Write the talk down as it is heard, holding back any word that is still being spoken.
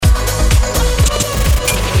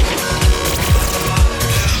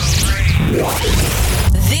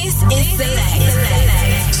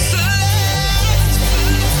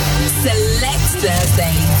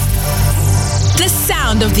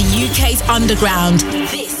underground.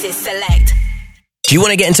 This is Select. Do you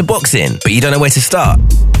want to get into boxing, but you don't know where to start?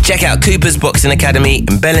 Check out Cooper's Boxing Academy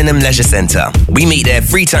in Bellingham Leisure Centre. We meet there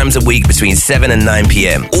 3 times a week between 7 and 9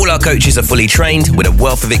 p.m. All our coaches are fully trained with a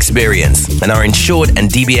wealth of experience and are insured and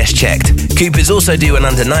DBS checked. Coopers also do an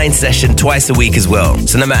under 9 session twice a week as well.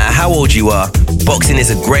 So no matter how old you are, boxing is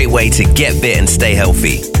a great way to get fit and stay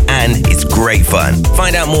healthy. And it's great fun.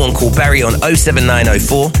 Find out more and call Barry on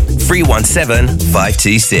 07904 317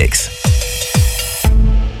 526.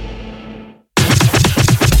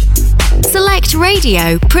 Select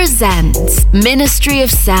Radio presents Ministry of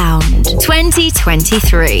Sound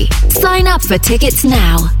 2023. Sign up for tickets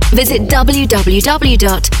now. Visit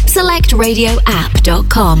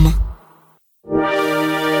www.selectradioapp.com.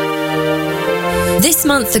 This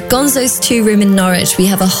month at Gonzo's 2 Room in Norwich, we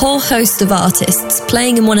have a whole host of artists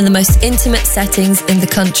playing in one of the most intimate settings in the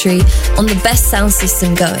country on the best sound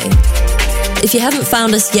system going. If you haven't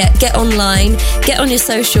found us yet, get online, get on your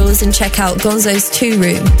socials and check out Gonzo's 2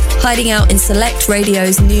 Room, hiding out in Select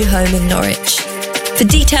Radio's new home in Norwich. For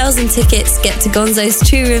details and tickets, get to Gonzo's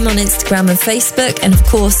 2 Room on Instagram and Facebook, and of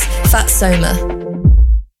course, Fat Soma.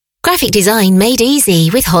 Graphic design made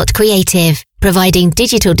easy with Hot Creative, providing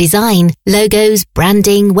digital design, logos,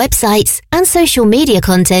 branding, websites, and social media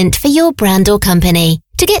content for your brand or company.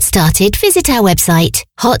 To get started, visit our website,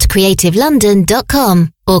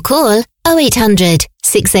 hotcreativelondon.com, or call 0800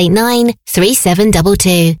 689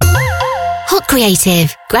 3722. Hot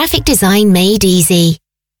Creative, graphic design made easy.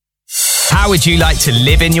 How would you like to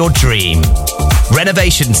live in your dream?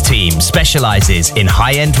 Renovations Team specialises in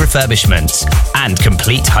high-end refurbishments and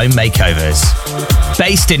complete home makeovers.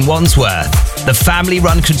 Based in Wandsworth, the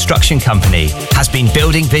family-run construction company has been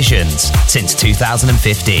building visions since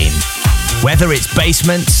 2015. Whether it's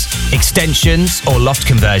basements, extensions or loft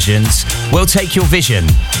conversions, we'll take your vision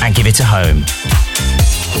and give it a home.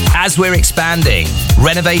 As we're expanding,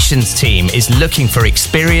 Renovations Team is looking for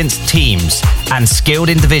experienced teams and skilled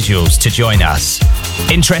individuals to join us.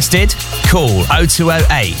 Interested? Call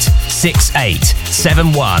 0208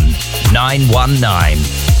 6871 919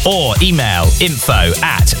 or email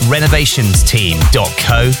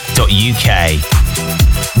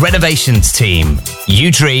info@renovationsteam.co.uk. Renovations Team.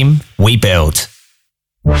 You dream, we build.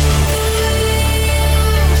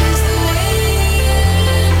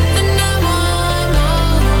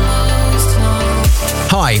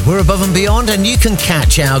 Hi, we're Above and Beyond, and you can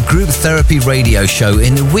catch our group therapy radio show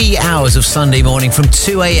in the wee hours of Sunday morning from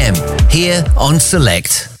 2 a.m. here on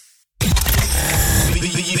Select.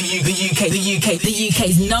 The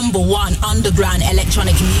UK's number one underground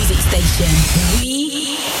electronic music station.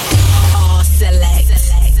 We are Select.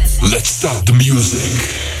 Let's start the music.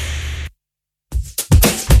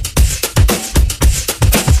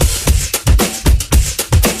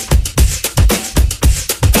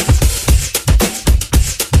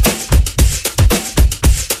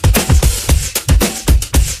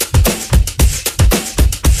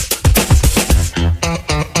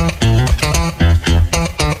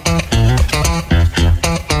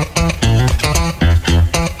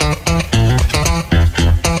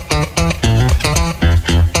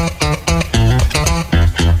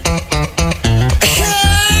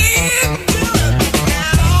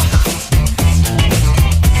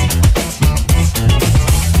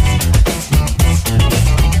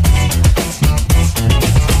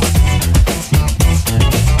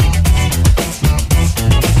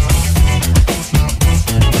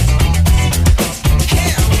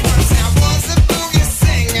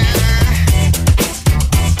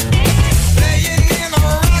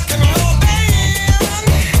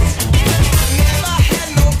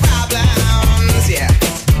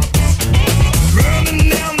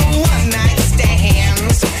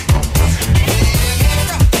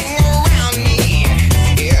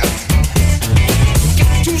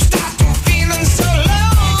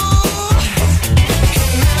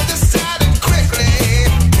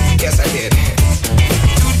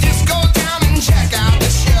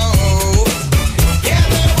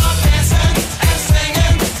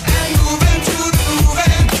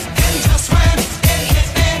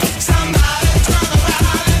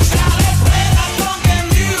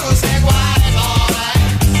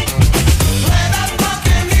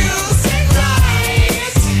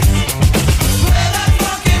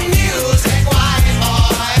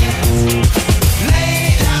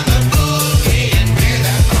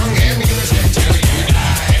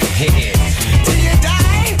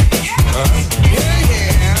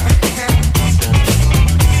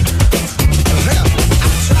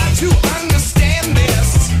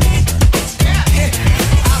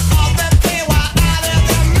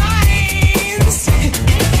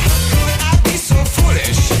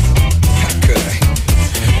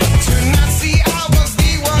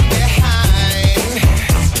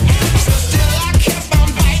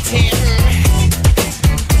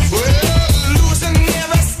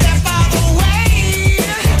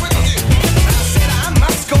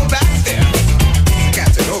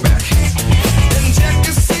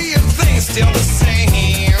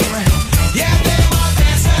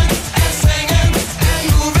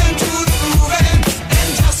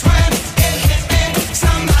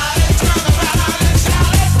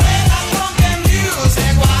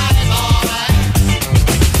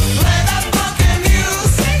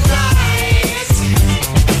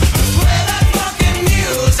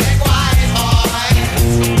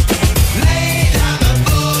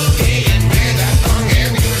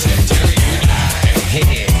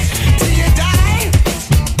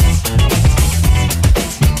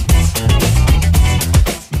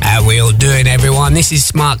 everyone. This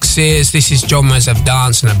is Mark Sears. This is Genres of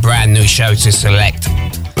Dance and a brand new show to Select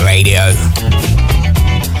Radio.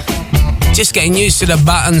 Just getting used to the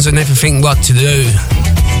buttons and everything what to do.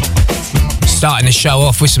 Starting the show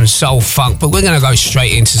off with some soul funk, but we're going to go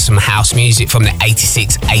straight into some house music from the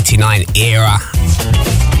 86-89 era.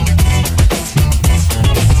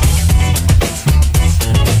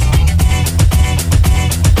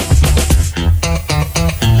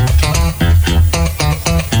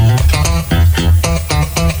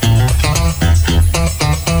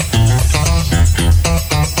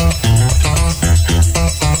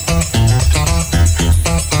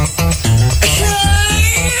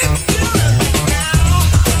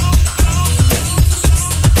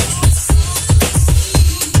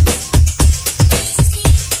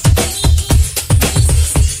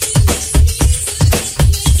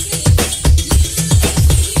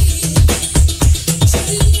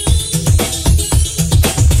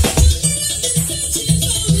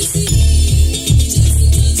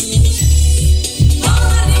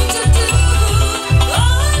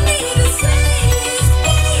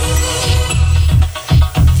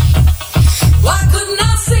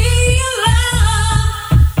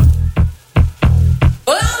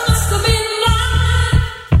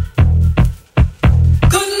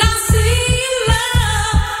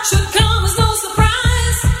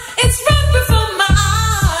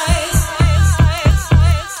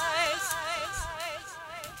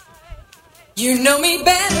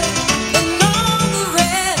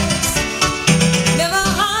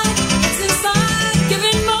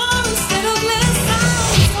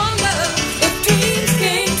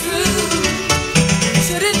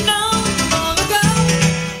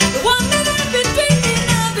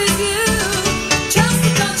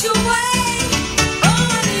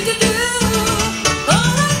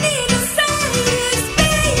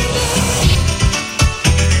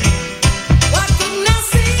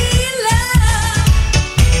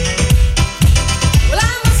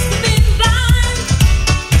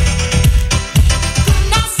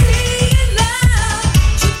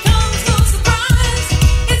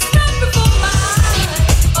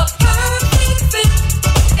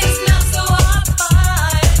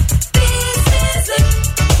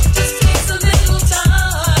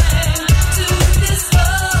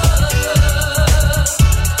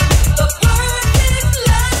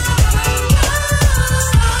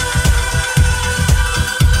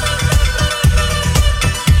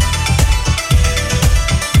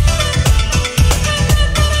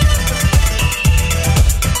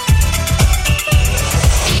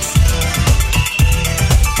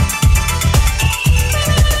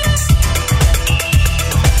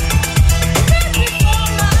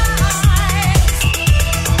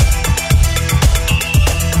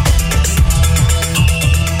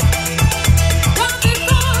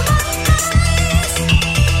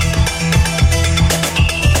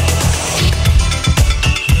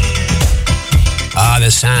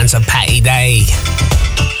 Sounds of Patty Day.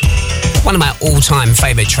 One of my all-time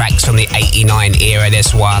favourite tracks from the 89 era,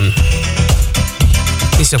 this one.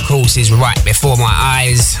 This, of course, is Right Before My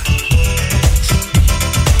Eyes.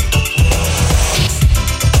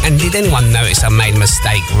 And did anyone notice I made a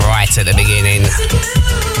mistake right at the beginning?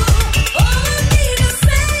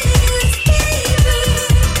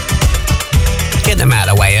 Get them out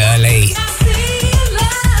of the way early.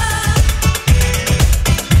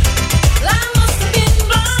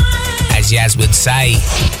 Yaz would say,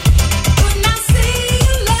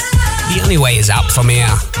 the only way is up from here.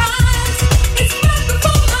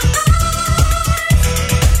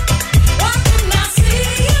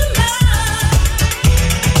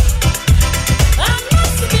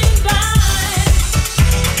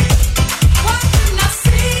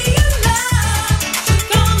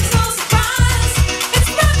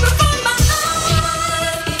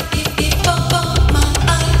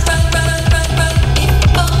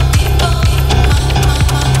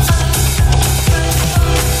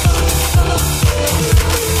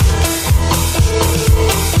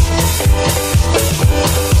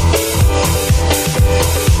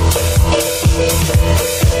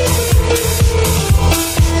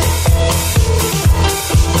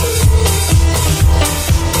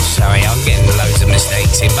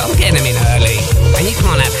 But I'm getting them in early, and you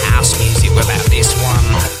can't have house music without this one.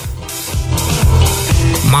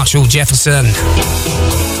 Marshall Jefferson.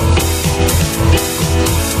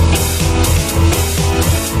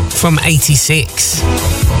 From 86.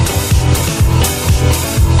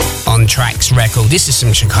 On Trax record. This is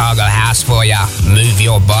some Chicago house for ya. Move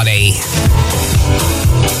Your Body.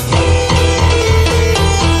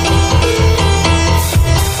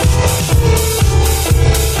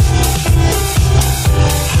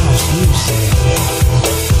 House music.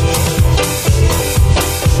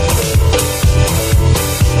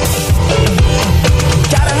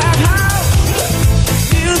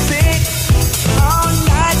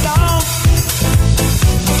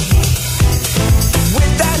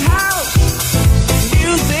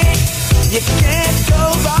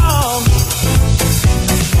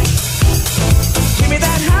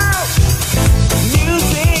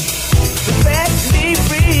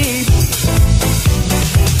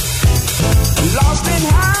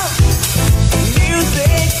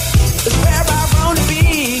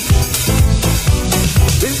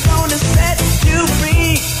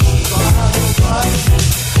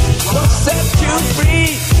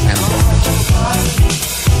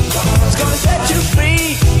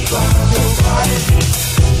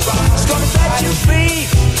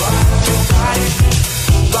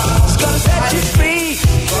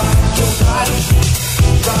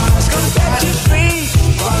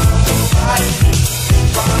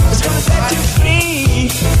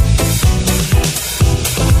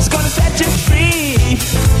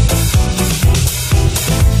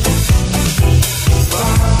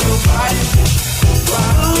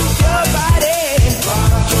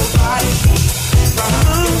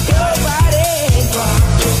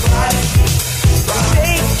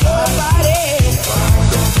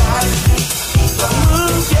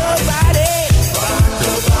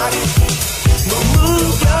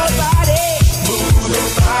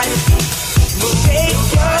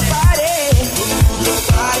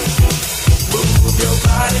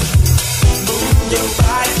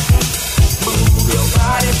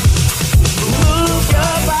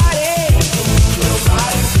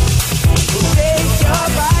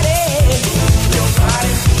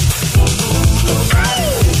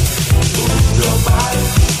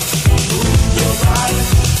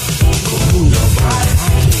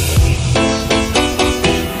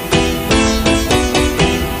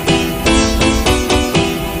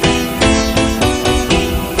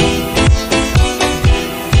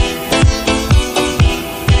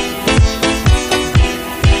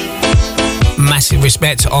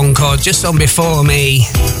 respect to Encore, just on before me.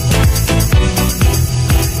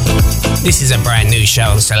 This is a brand new show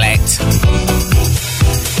on Select.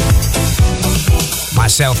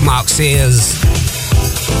 Myself, Mark Sears,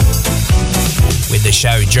 with the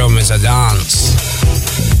show Drummers of Dance.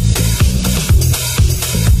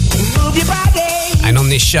 Move your body. And on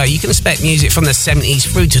this show, you can expect music from the 70s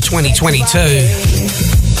through to 2022.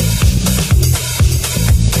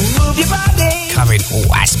 Covering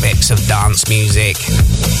all aspects of dance music.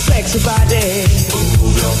 Sexy body.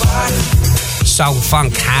 Move your body. Soul,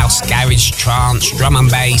 funk, house, garage, trance, drum and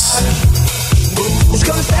bass. It's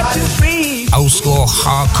gonna set you free. Old school,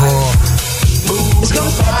 hardcore. It's gonna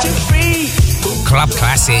set you free. Club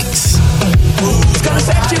classics. It's gonna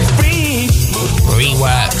set you free.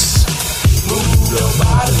 Reworks. Move your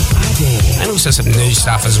body. And also some new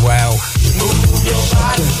stuff as well. Move your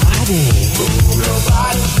body. Move your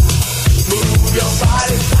body. Move your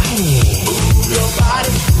body. Move your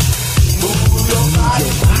body. Move your body.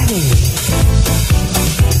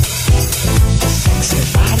 Sexy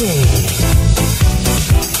body.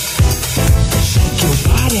 Shake your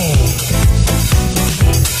body.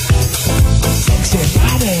 Sexy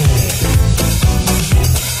body.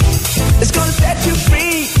 It's gonna set you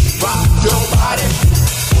free. Rock your body.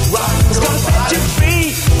 Rock. It's gonna set you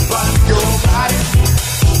free. Rock your body.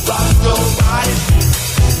 Rock your body.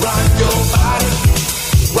 Rock your body.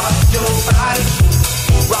 Rock your body.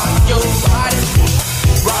 Rock your body.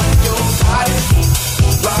 Rock your body.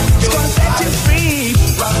 Rock your body. It's gonna set you free.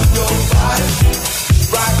 Rock your body.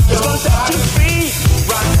 Rock your body. It's gonna set you free.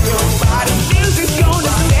 Rock your body. Music's gonna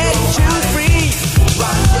set you free.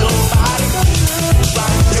 Rock your body.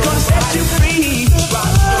 Rock. It's gonna set you free.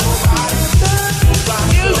 Rock your body.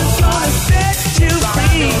 Music's gonna set you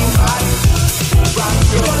free. Rock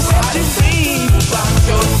your body. It's gonna set you free. Rock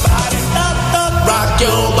your body. Rock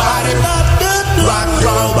your body. Rock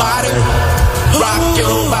your body. Rock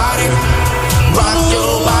your body. Rock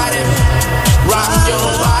your body. Rock your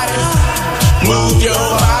body. Move your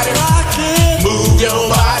body. Move your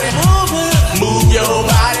body. Move your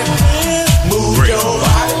body. Move your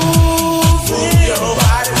body. Move your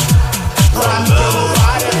body. Rock your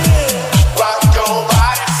body. Rock your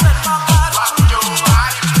body. Rock your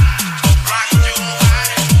body. Rock your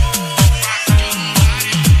body.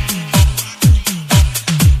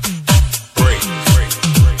 Break.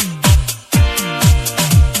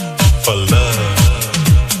 For love.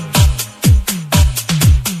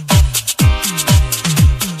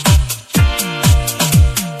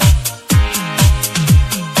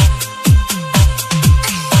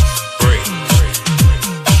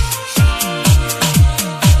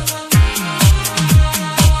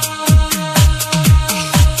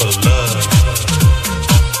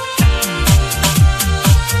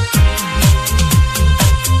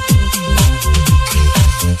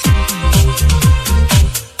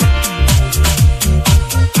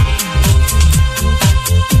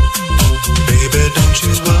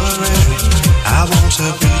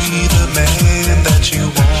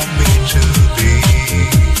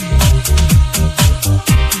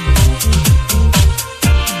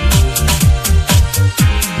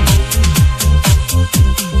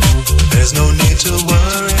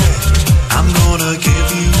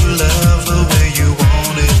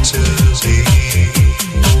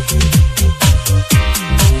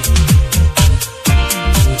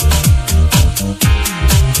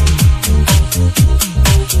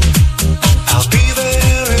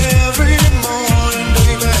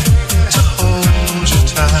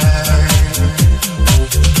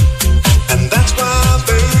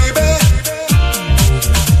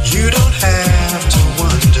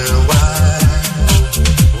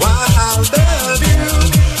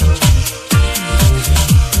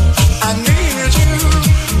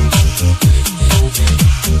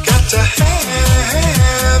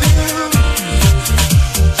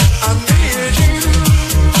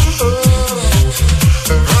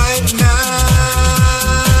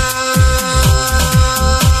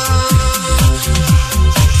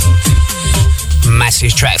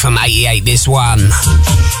 Track from 88, this one.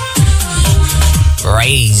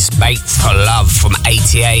 Raise Baked for Love from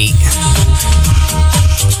 88.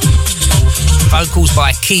 Vocals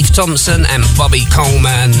by Keith Thompson and Bobby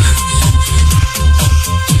Coleman.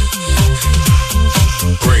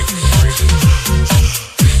 Break.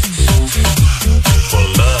 For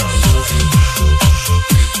love.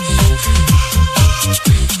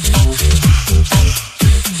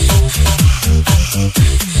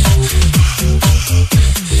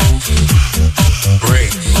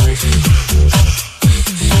 Break.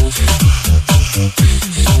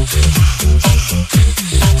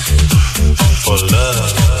 For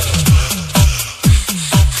love.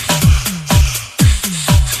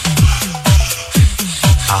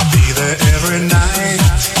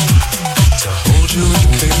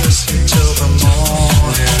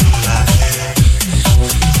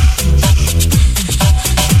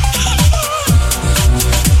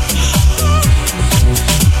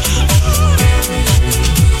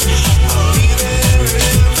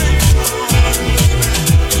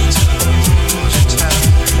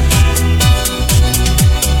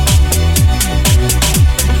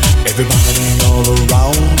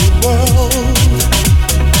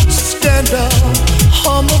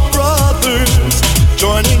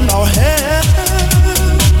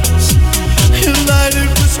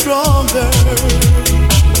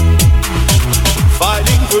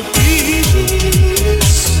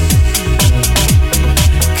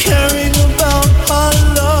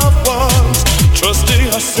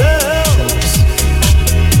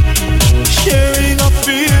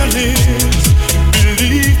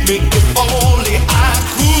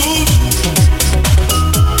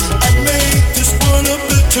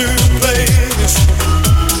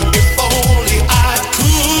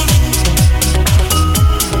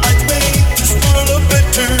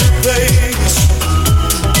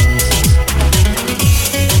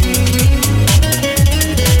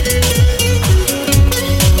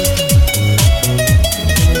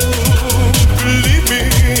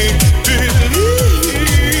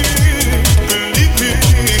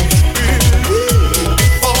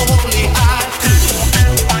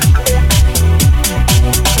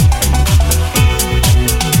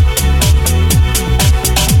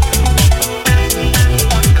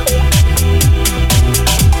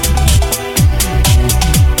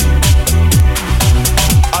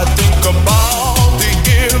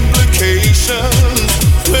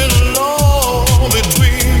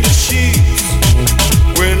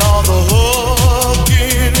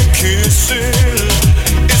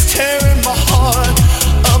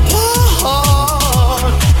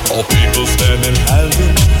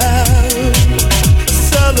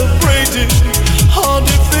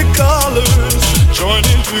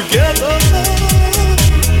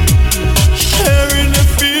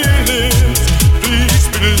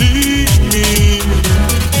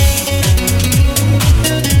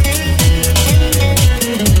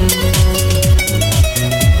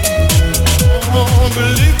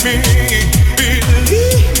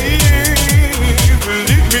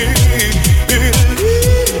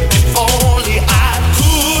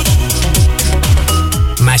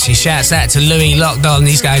 Massive shouts out to Louis locked on.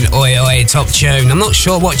 He's going, oi, oi, top tune. I'm not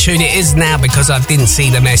sure what tune it is now because I didn't see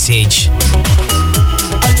the message.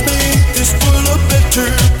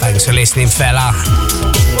 Thanks for listening, fella.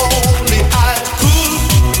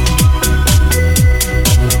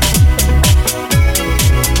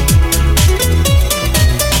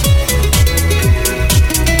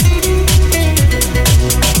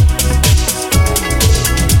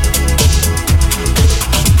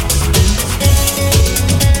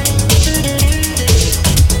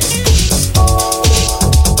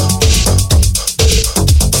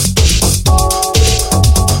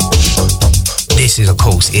 This is, of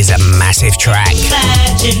course, is a massive track.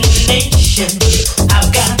 Imagination,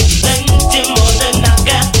 I've got plenty more than I've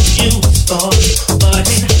got use for, but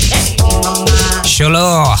it ain't my mind.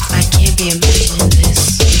 Shalor. I can't be imagining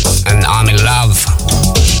this. And I'm in love.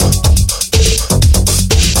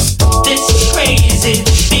 This crazy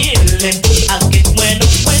feeling I get when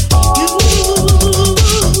I'm with you.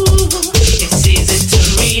 It's easy to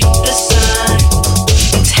read the sign.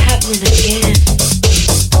 It's happening again.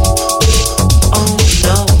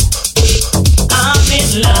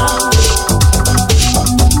 Love.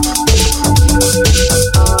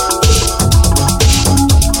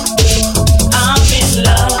 I'm in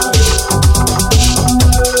love.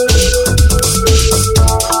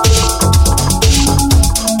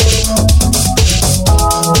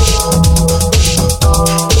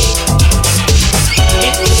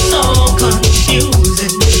 It's so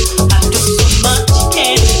confusing. I do so much,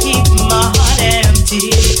 can't keep my heart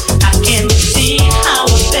empty. I can't see how I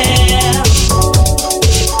feel.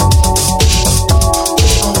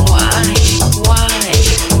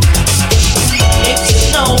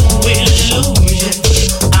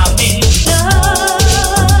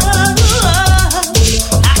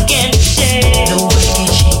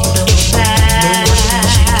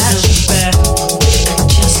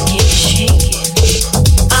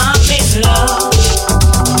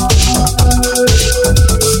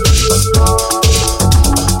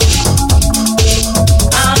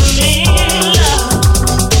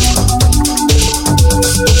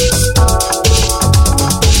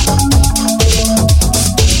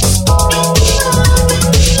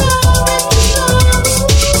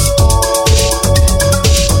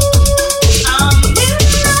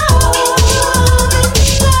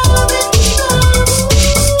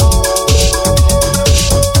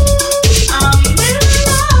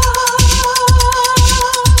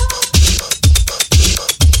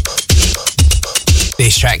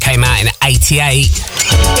 Came out in 88.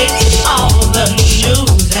 It's all the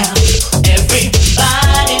news now.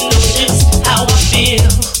 Everybody knows just how I feel.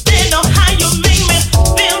 They know how you make me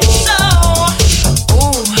feel so.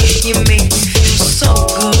 Ooh, you make me feel so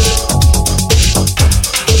good.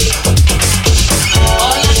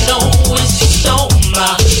 All I know is you stole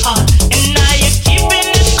my heart, and now you're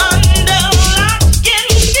keeping it under lock and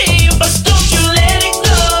key. But don't you let it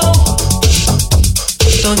go.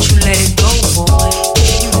 Don't you let it go, boy.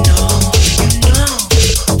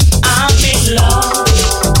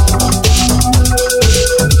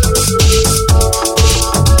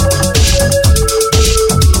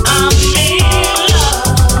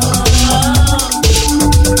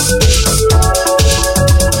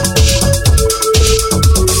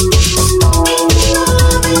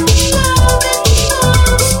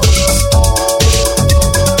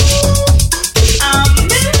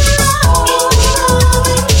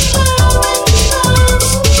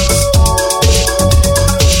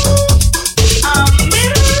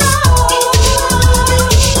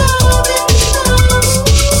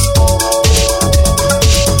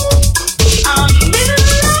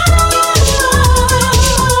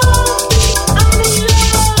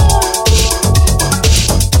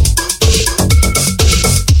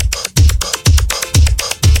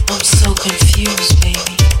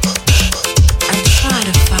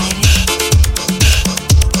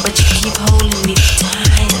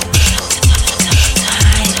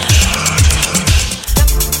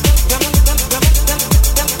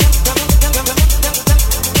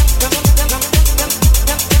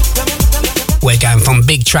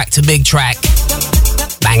 Big track to big track,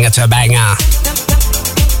 banger to banger.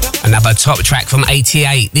 Another top track from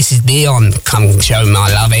 88. This is Dion, Come Show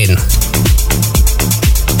My Lovin'.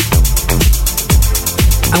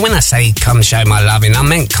 And when I say come show my lovin', I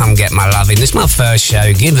meant come get my lovin'. This is my first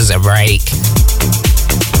show, give us a break.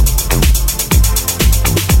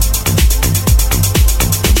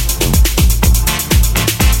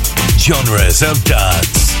 Genres of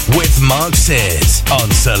Dance with Mark Sears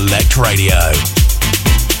on Select Radio.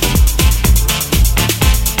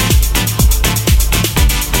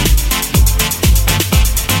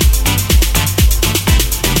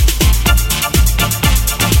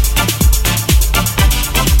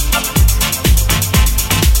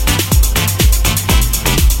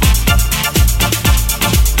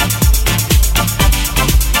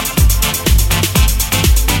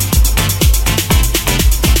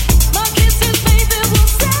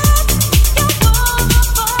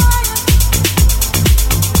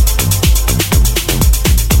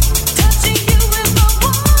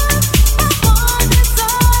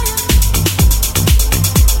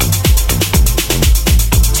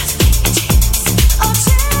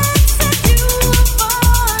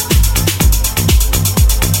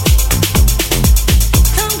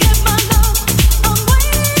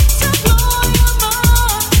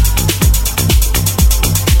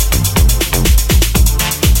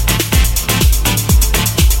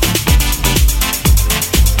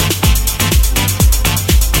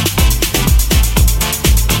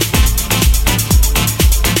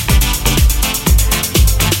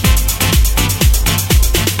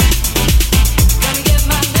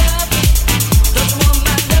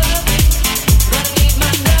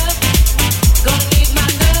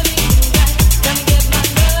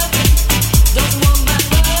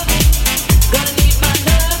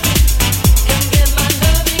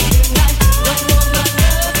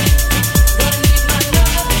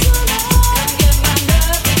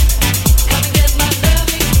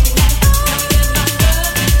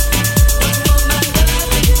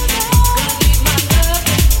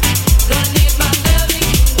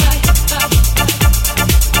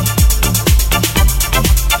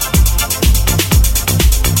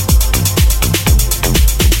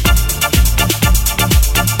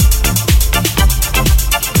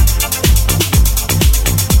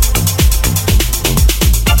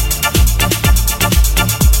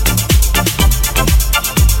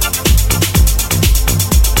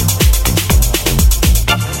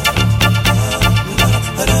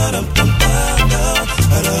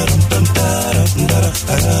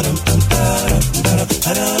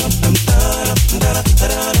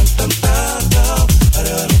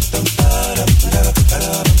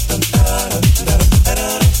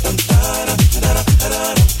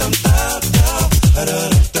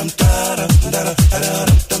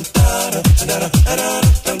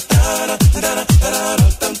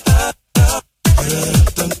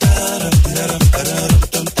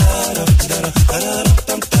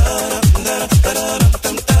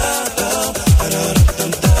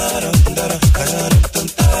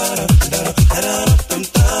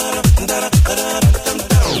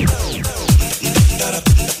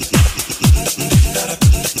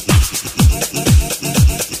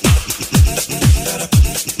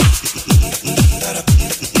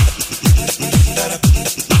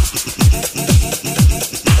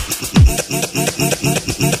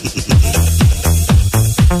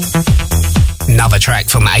 Another track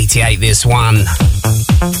from 88, this one.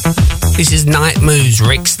 This is Night Moves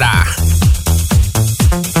Rickster.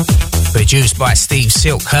 Produced by Steve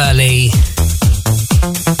Silk Hurley.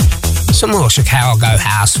 Some more Chicago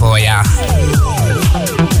house for ya.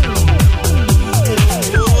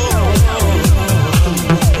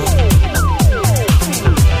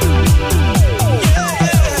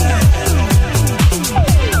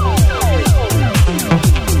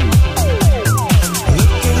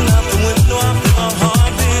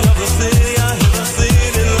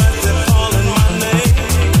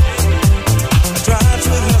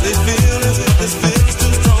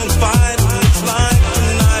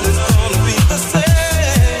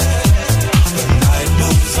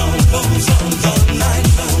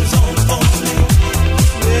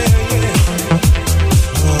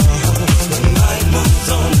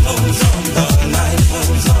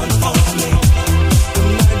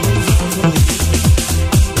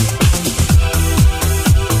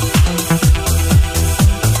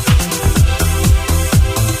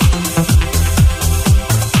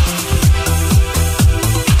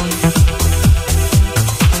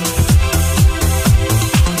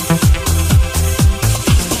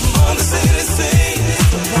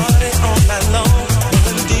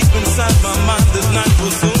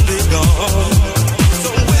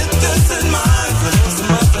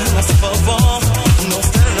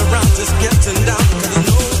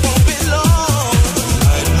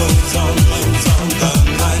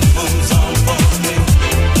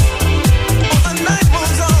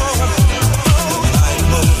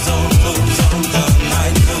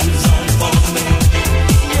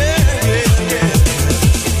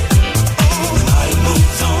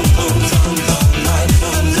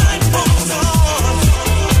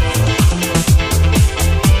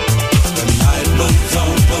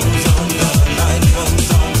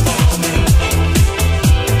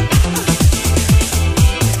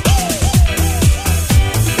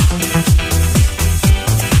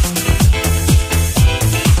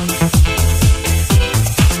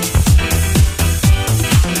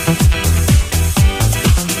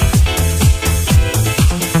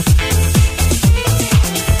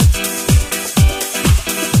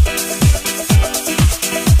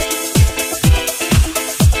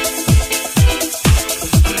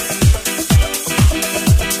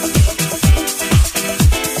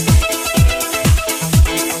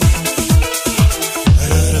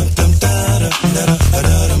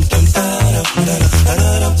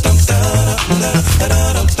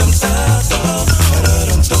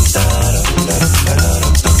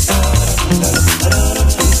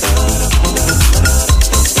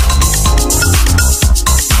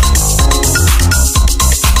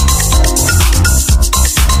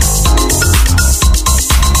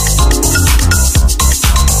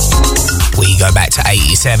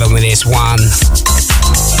 With this one.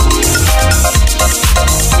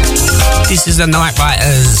 This is the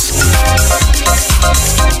Nightbiters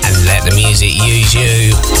and Let the Music Use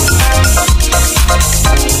You.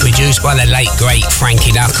 Produced by the late great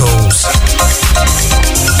Frankie Knuckles.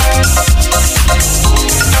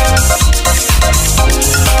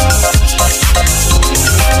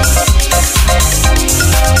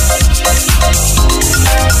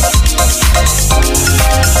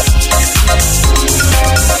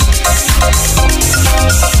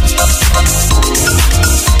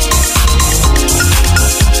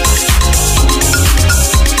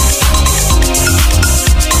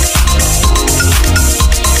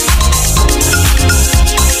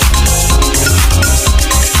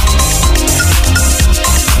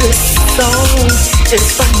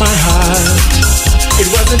 It's from my heart. It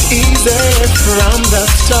wasn't easy from the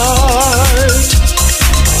start.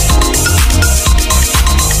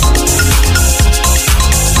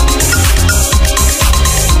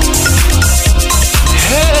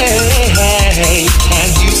 Hey,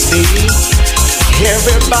 can't you see?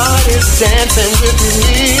 Everybody's dancing with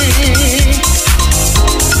me.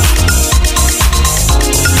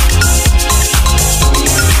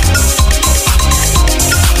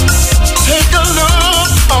 Take a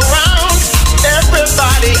look around,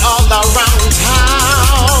 everybody all around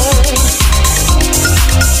town.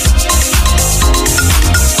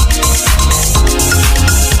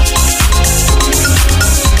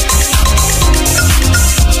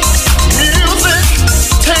 Music,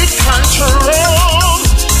 take control.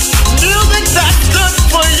 Music that's good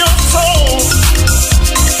for your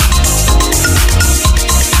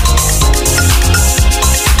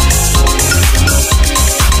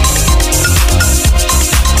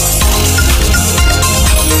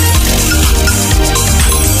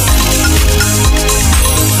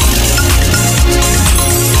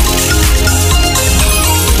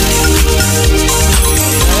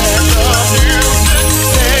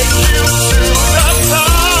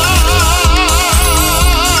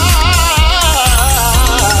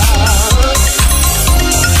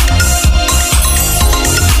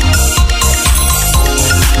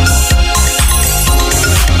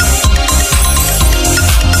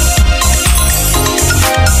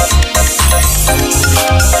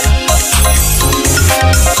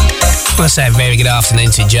say a very good afternoon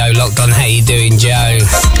to Joe locked on. How you doing, Joe?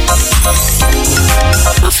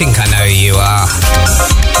 I think I know who you are.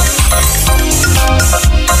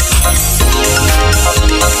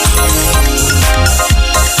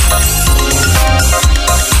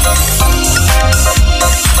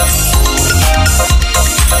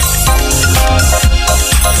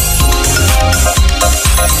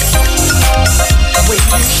 When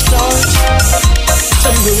you start to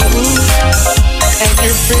move and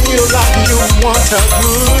you feel like you want to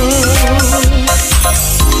move,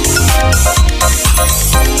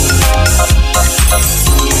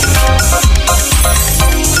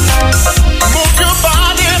 move your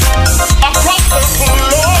body across the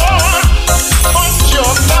floor, punch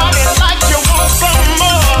your body like you want some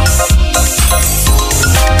more.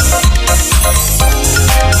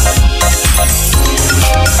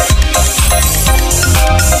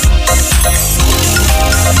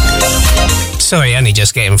 Sorry, only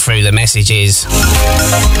just getting through the messages.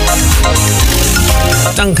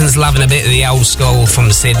 Duncan's loving a bit of the old school from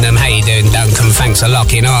Sydenham. How you doing, Duncan? Thanks for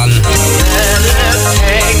locking on. Let's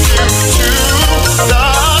take you to the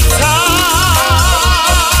top.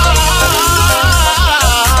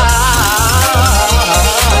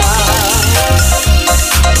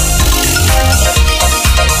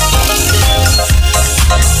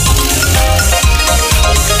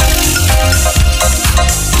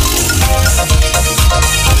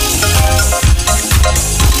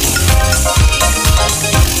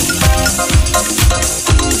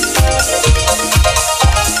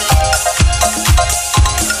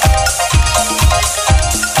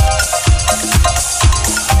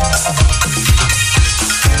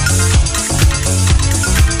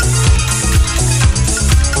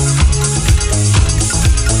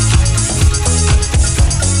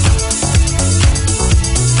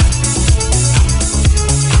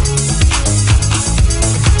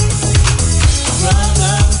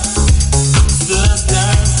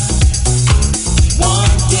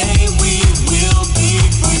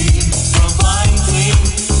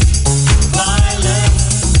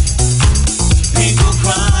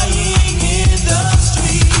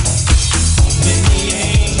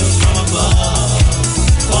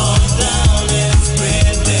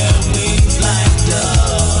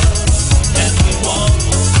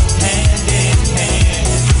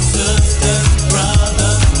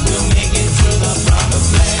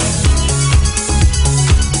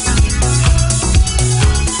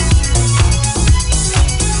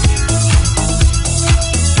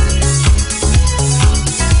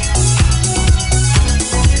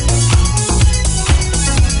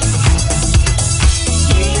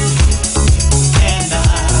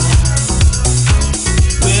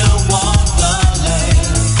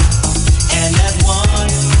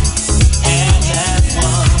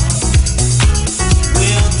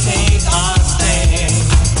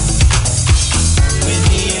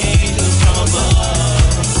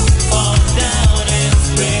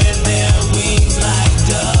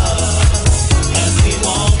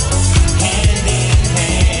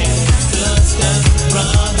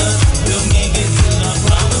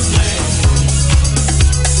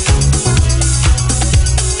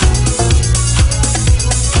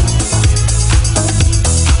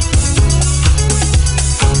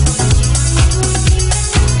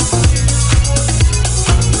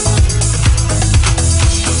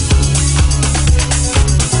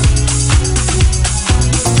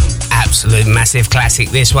 Massive classic,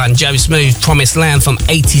 this one. Joe Smooth, Promised Land from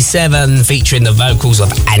 87, featuring the vocals of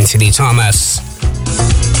Anthony Thomas.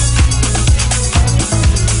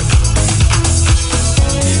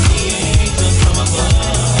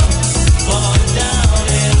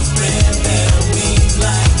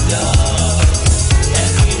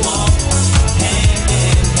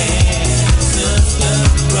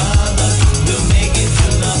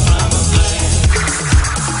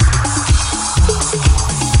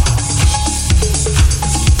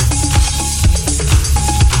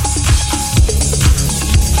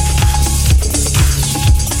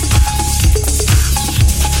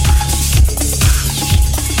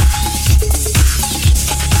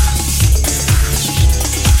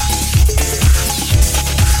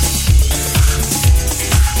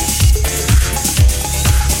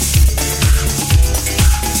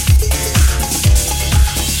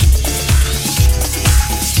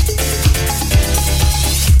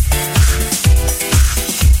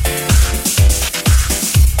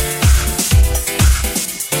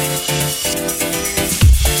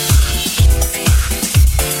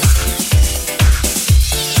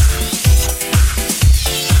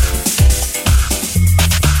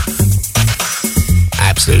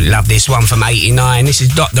 Love this one from 89. This is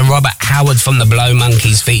Dr. Robert Howard from the Blow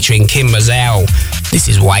Monkeys featuring Kim Roselle. This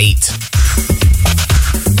is Wait.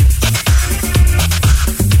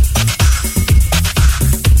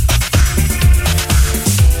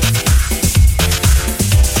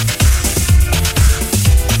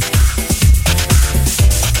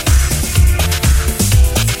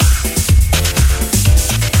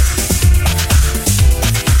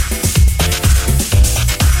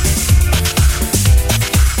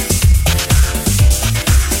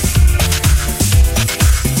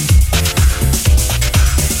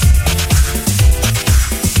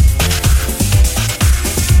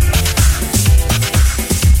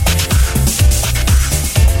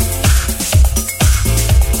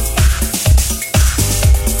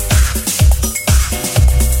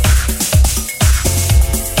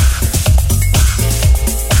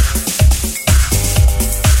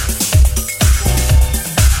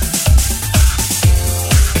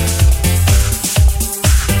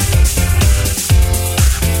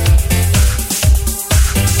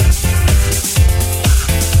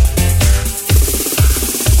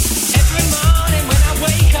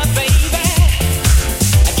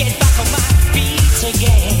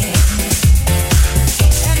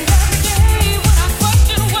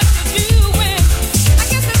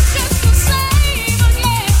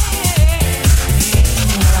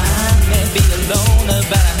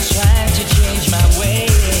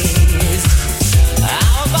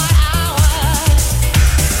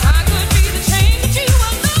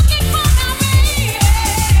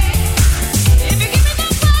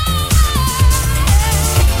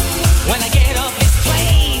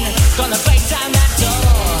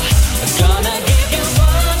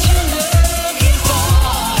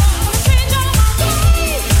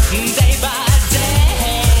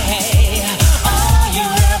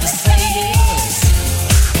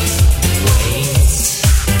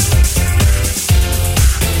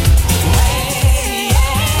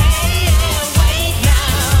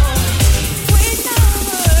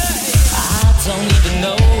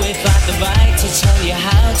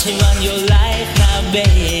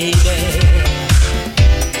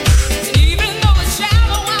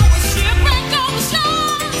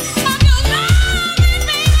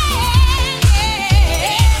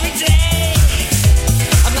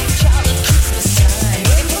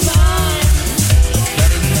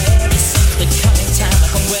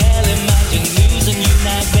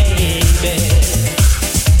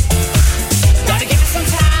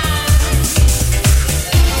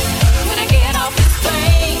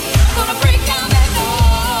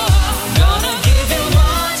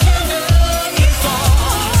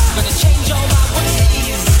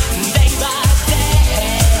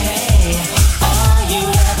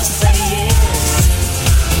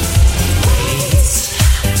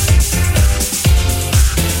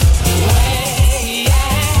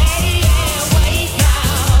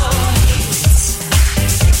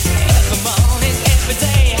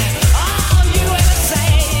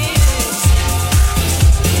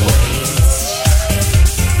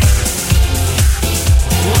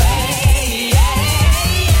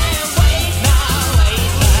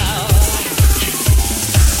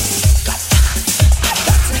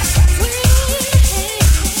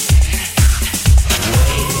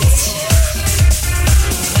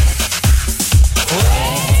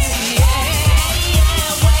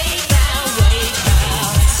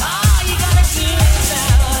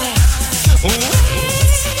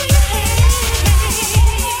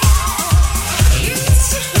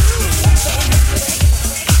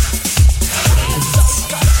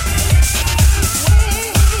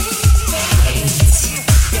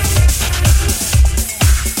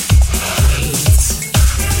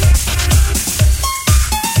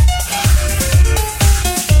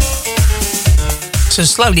 So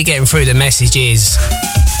slowly getting through the messages.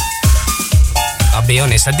 I'll be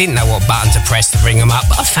honest, I didn't know what button to press to bring them up,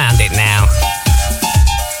 but I found it now.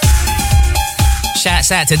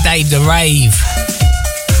 Shouts out to Dave the Rave.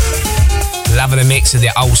 Loving a mix of the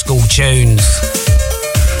old school tunes.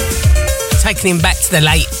 Taking him back to the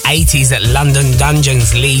late 80s at London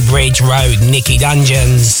Dungeons, Lee Bridge Road, Nicky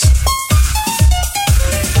Dungeons.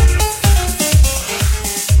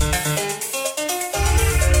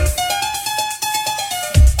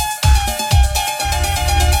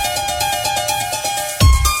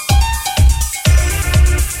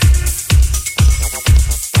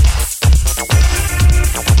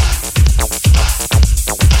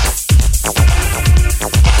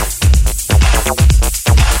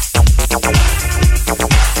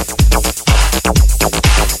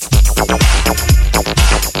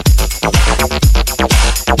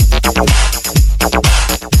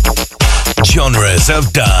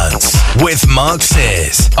 Of dance. with Mark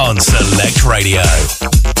Sears on Select Radio.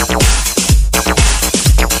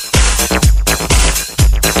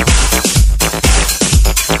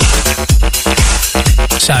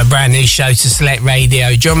 So a brand new show to Select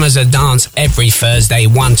Radio. Genres of Dance every Thursday,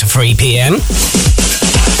 1 to 3 p.m.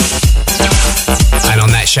 And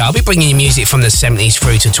on that show, I'll be bringing you music from the 70s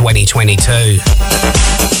through to 2022.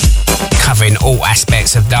 Covering all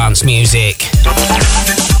aspects of dance music.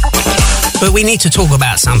 But we need to talk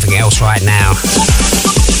about something else right now.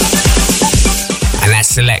 And that's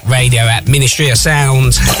Select Radio at Ministry of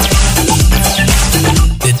Sound.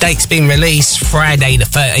 The date's been released Friday the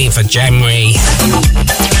 13th of January.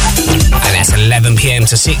 And that's 11 p.m.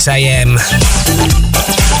 to 6 a.m.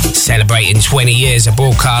 Celebrating 20 years of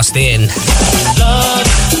broadcasting.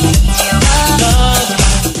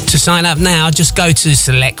 To sign up now, just go to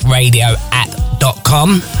selectradioapp.com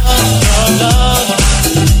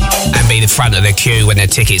and be the front of the queue when the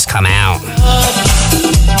tickets come out.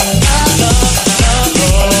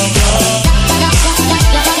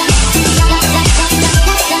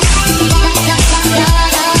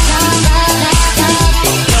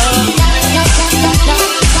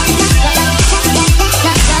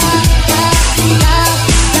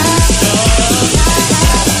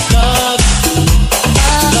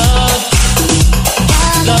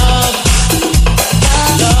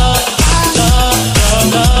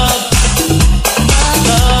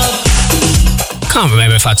 Can't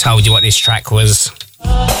remember if I told you what this track was.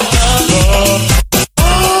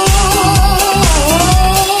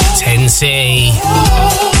 10C.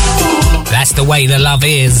 That's the way the love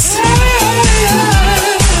is.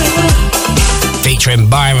 Featuring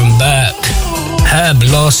Byron Burke, Herb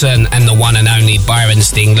Lawson, and the one and only Byron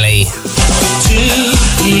Stingley. Two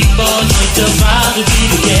people need to vow to be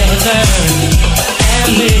together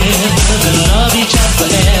and live and love each other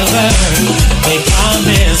forever. They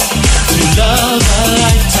promise to love a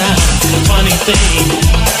lifetime. Funny thing,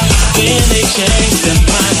 when they change their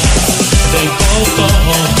minds, they both go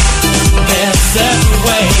their separate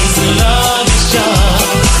ways. Love is just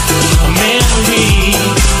a memory,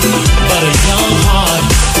 but a young heart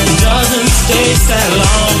doesn't stay sad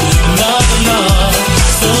long. Love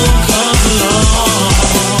soon comes along.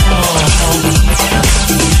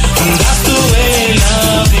 That's the way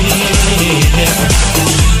love is.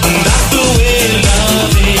 That's the way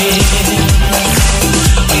love is.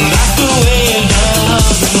 That's the way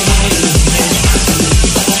love is.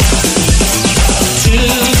 Two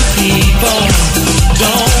people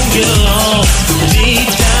don't get along. Deep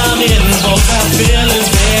down in both our feelings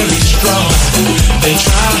very strong. They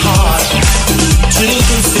try hard to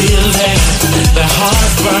conceal it. Their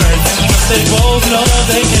hearts burn, but they both know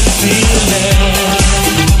they can feel it.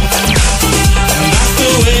 That's the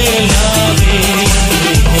way love is.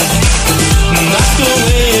 That's the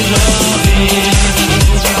way love is.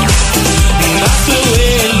 That's the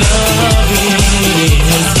way love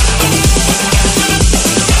is.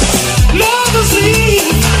 Lovers leave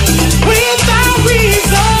without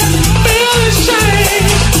reason. Feelings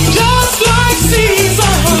change just like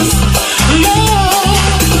seasons. Love,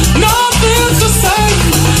 nothing's the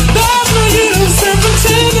same. There's no use in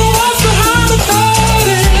pretending what's behind the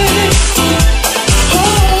curtain. Oh,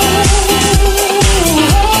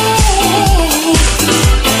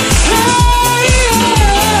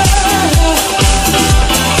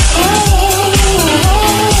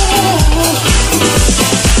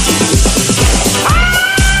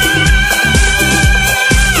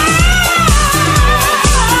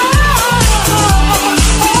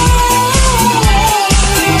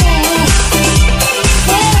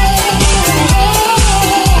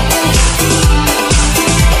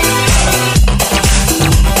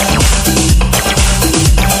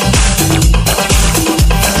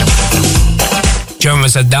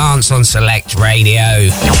 Genres of Dance on Select Radio.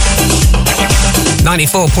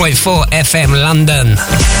 94.4 FM London.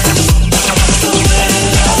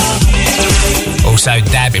 Also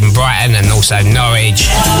DAB in Brighton and also Norwich.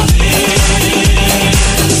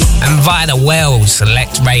 And via the world,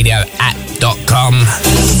 selectradioapp.com.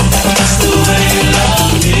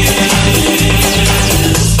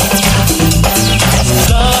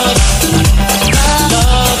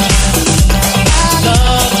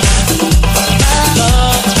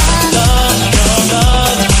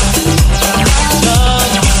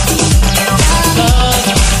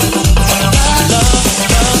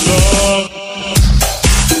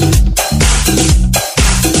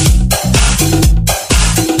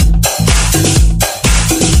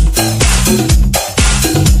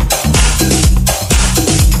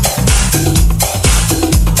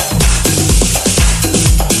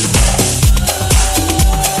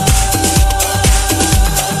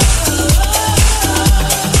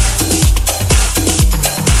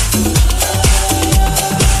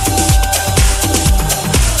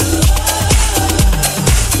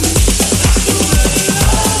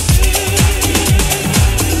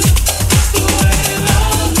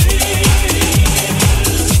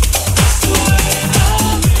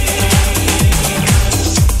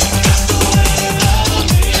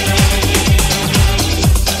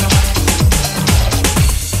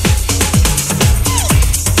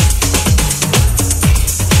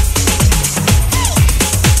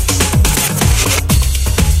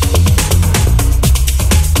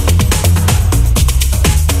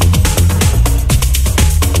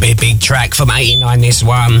 big track from 89, this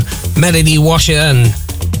one. Melody Washington,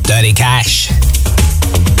 Dirty Cash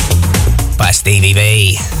by Stevie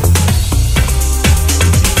V.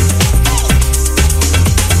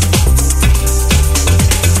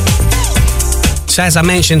 So as I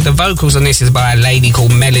mentioned, the vocals on this is by a lady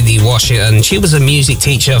called Melody Washington. She was a music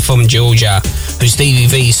teacher from Georgia who Stevie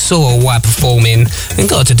V saw while performing and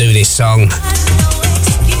got to do this song.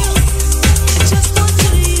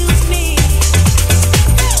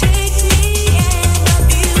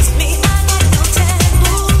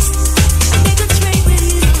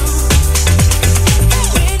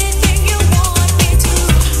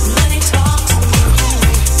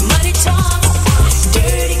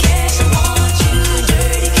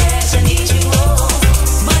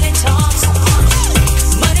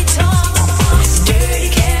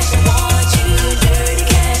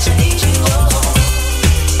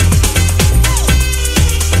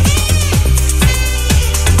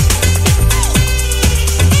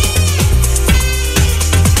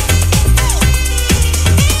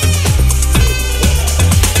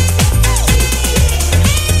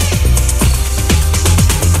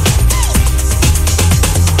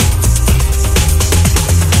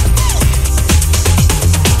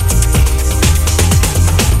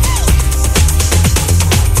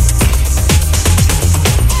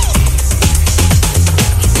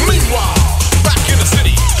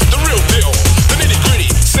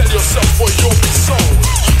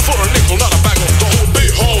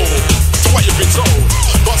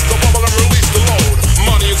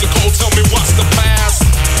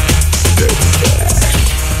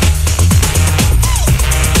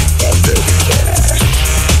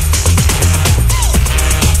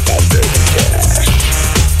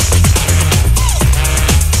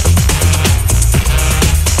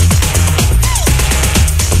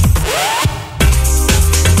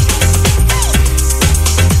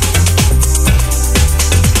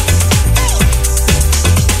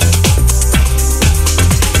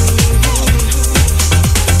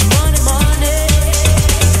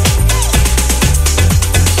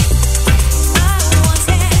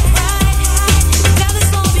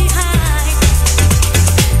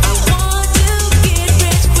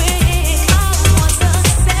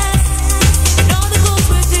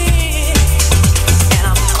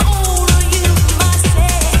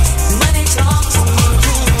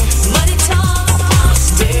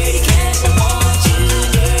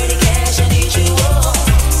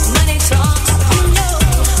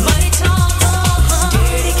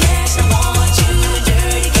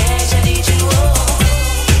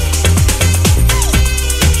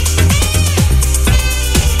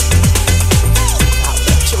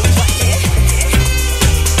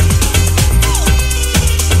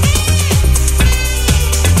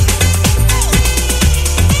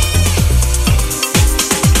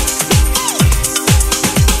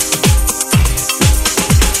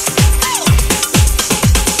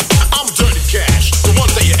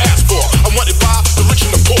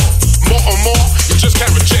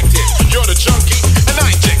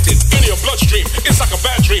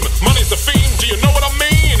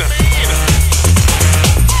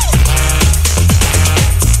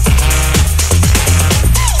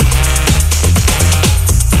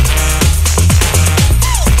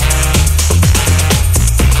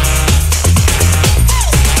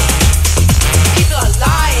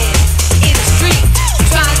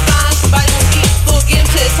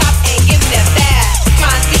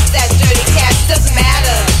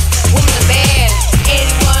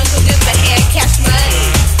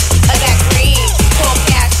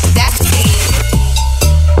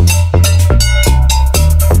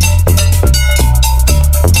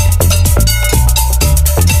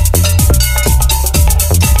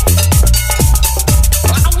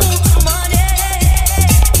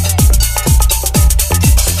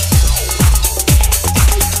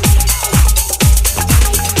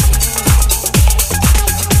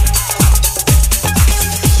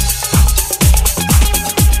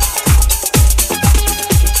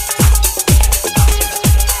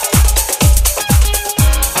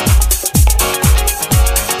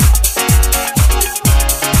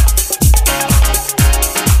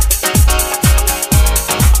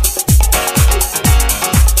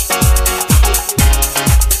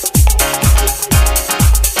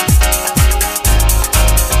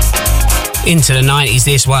 Into the 90s,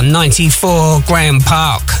 this one, 94, Graham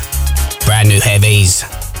Park. Brand new heavies,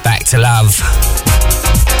 Back to Love.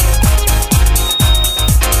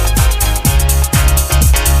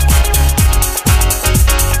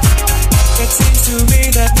 It seems to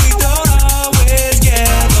me that we don't always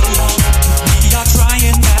get along. We are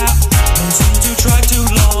trying now, don't seem to try too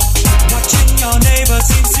long. Watching your neighbor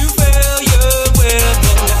seems to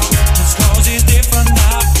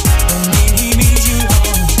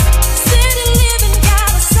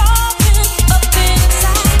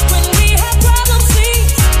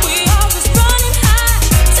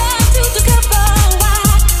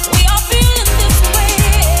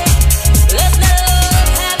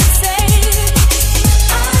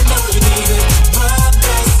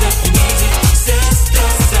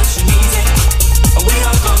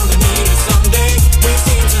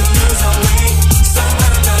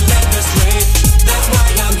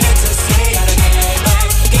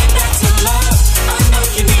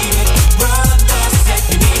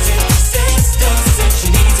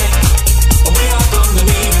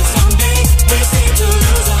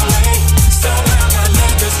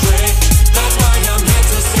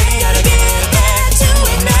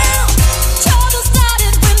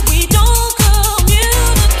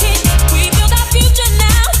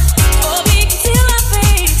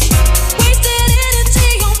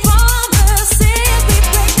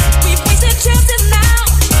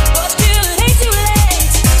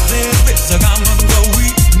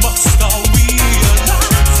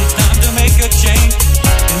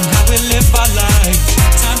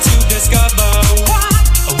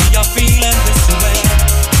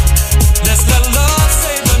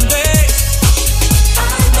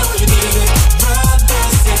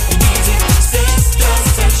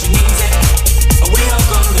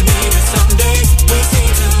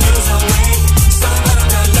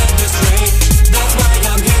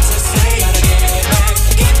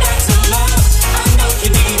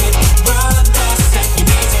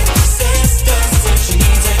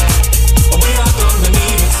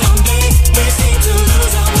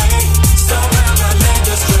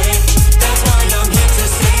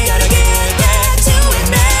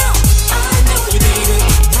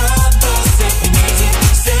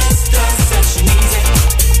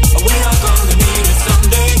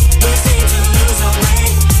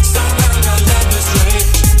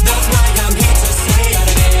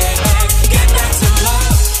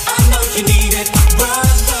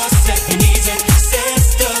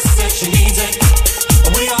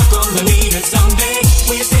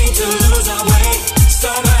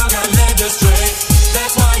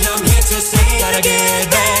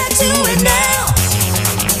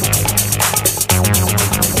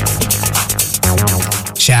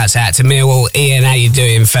Shouts out to Millwall. Ian, how you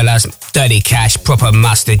doing, fellas? Dirty Cash, proper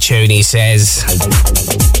mustard tune, he says.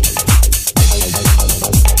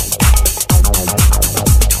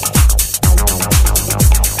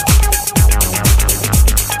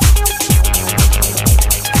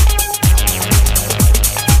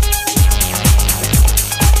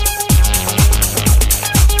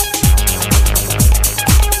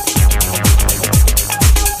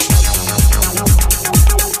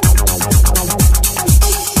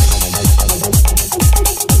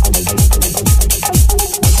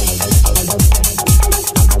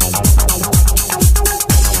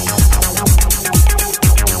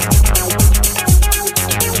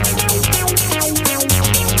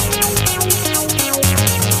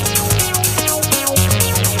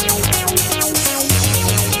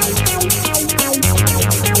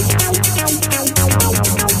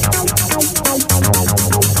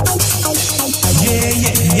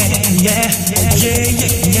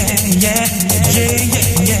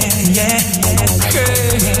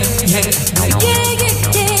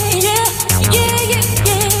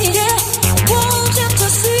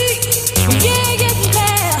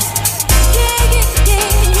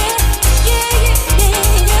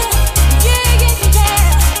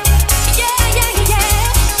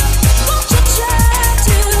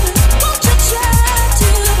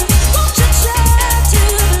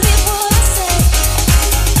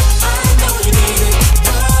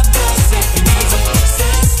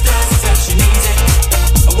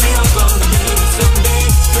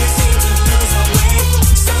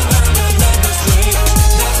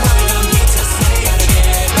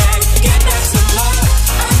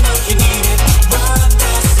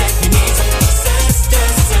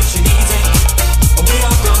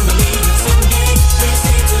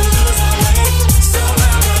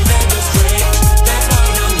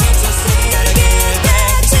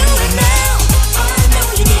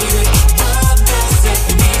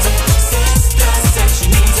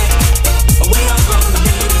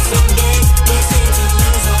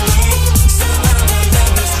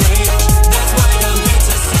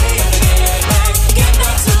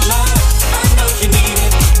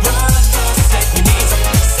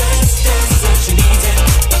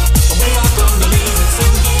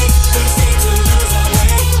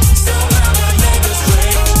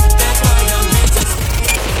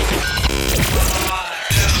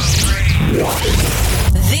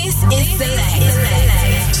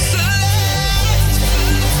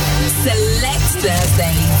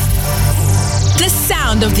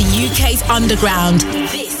 Underground.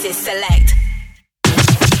 This is Select.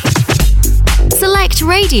 Select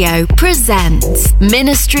Radio presents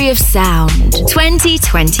Ministry of Sound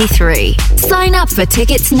 2023. Sign up for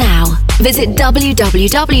tickets now. Visit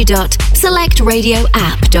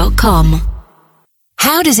www.selectradioapp.com.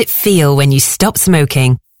 How does it feel when you stop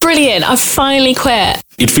smoking? Brilliant, I've finally quit.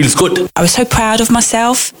 It feels good. I was so proud of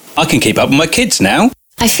myself. I can keep up with my kids now.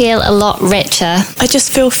 I feel a lot richer. I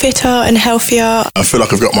just feel fitter and healthier. I feel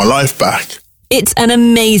like I've got my life back. It's an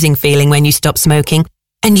amazing feeling when you stop smoking,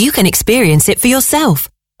 and you can experience it for yourself.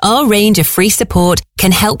 Our range of free support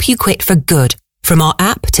can help you quit for good, from our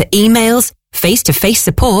app to emails, face-to-face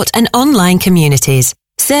support and online communities.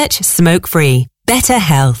 Search Smoke Free. Better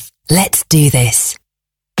health. Let's do this.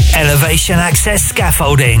 Elevation Access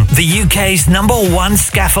Scaffolding, the UK's #1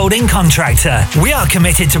 scaffolding contractor. We are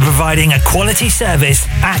committed to providing a quality service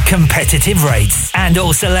at competitive rates. And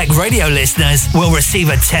all Select Radio listeners will receive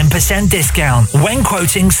a 10% discount when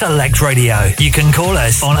quoting Select Radio. You can call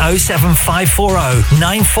us on 07540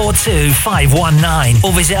 942 519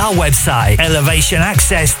 or visit our website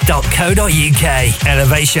elevationaccess.co.uk.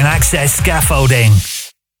 Elevation Access Scaffolding.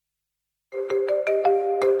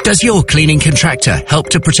 Does your cleaning contractor help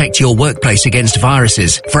to protect your workplace against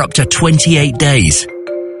viruses for up to 28 days?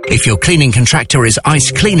 If your cleaning contractor is Ice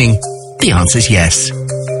Cleaning, the answer's yes.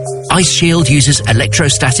 Ice Shield uses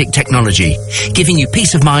electrostatic technology, giving you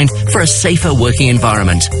peace of mind for a safer working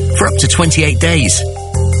environment for up to 28 days.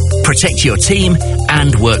 Protect your team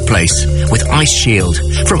and workplace with Ice Shield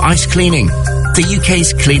from Ice Cleaning, the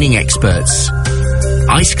UK's cleaning experts.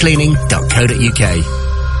 icecleaning.co.uk.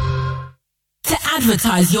 To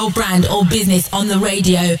advertise your brand or business on the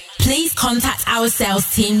radio, please contact our sales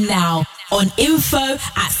team now on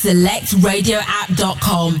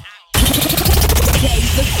info@selectradioapp.com. Play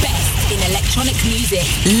the best in electronic music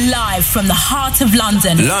live from the heart of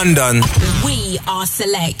London. London. We are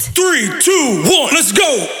Select. 3, 2, 1, let's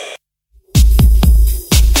go!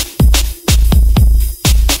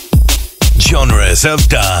 Genres of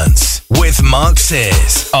Dance with Mark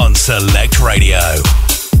Sears on Select Radio.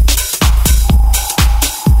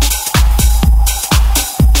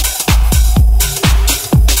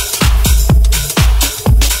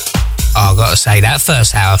 say, that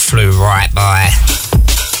first hour flew right by.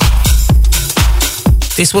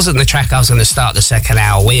 This wasn't the track I was going to start the second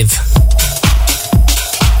hour with.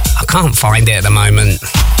 I can't find it at the moment.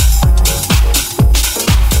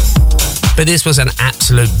 But this was an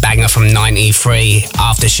absolute banger from 93,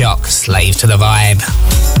 Aftershock, Slave to the Vibe.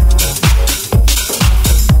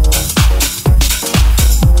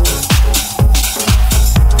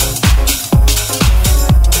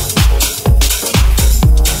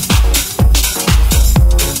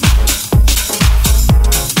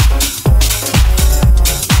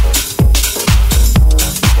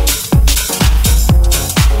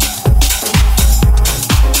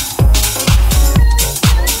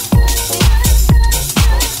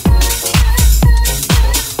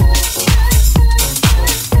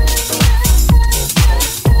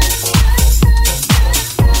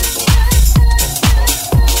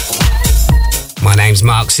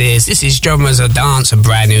 Mark Sears. This is Genres of Dance, a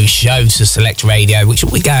brand new show to Select Radio, which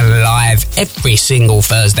will be going live every single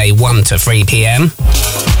Thursday, 1 to 3 p.m.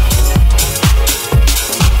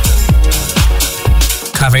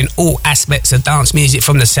 Covering all aspects of dance music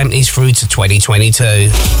from the 70s through to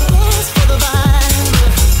 2022.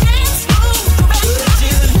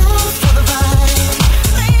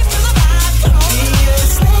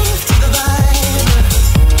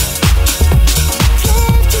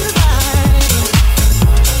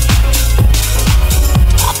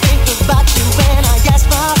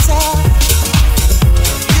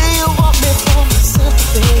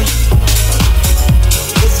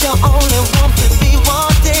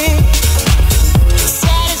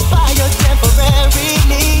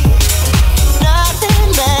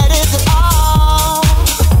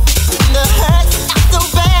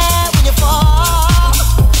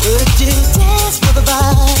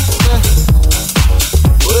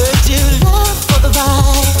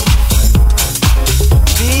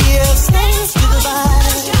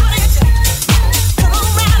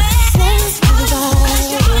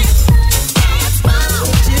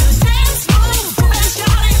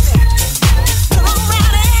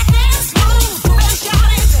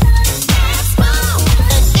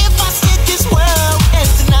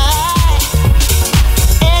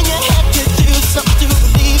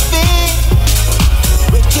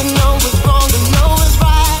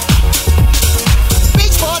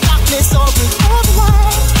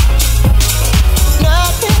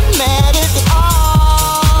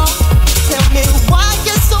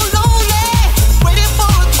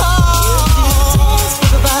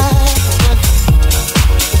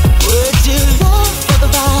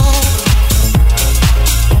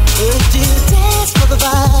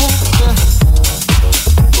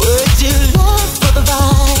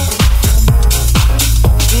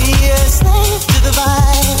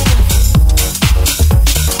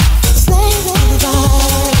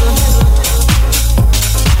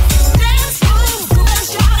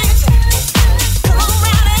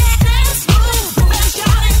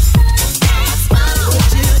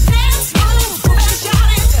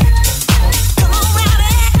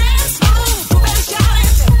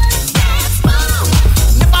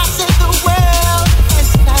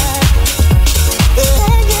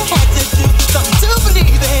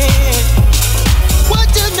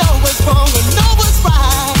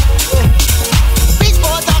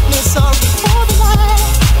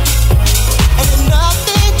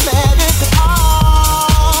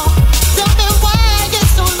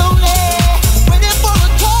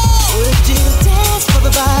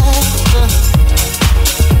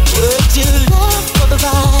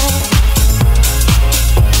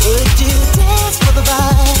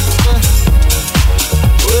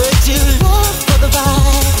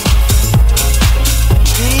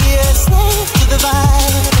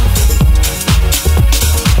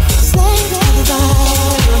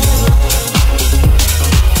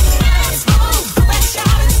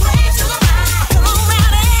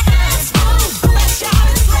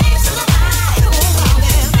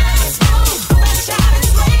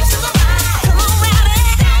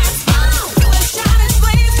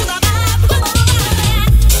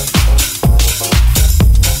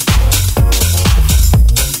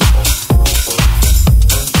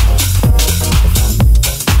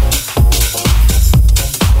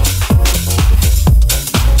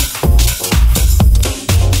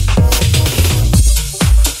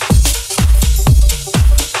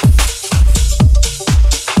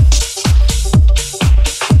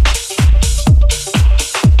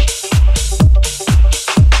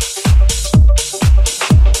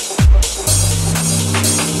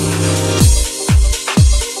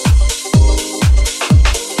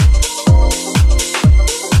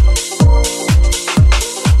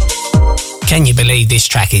 Can you believe this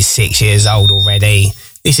track is 6 years old already?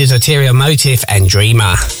 This is Ulterior Motive and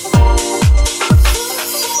Dreamer.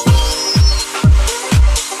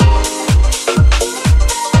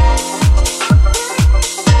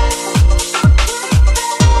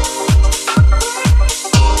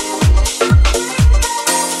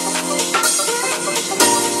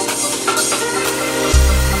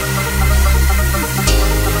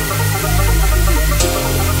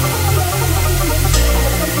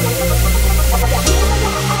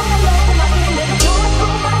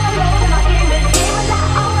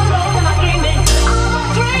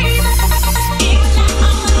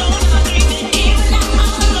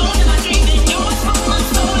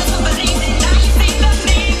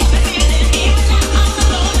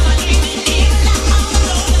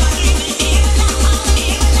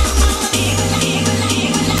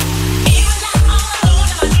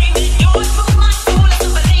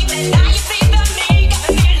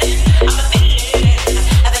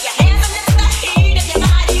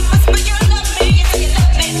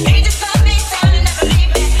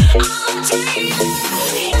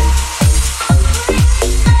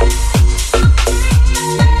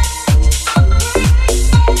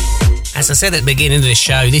 As I said at the beginning of the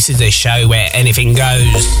show, this is a show where anything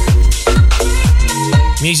goes.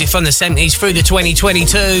 Music from the 70s through to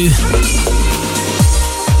 2022.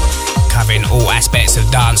 Covering all aspects of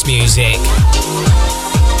dance music.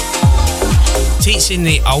 Teaching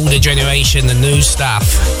the older generation the new stuff.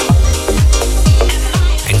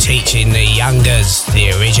 And teaching the youngers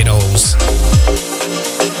the originals.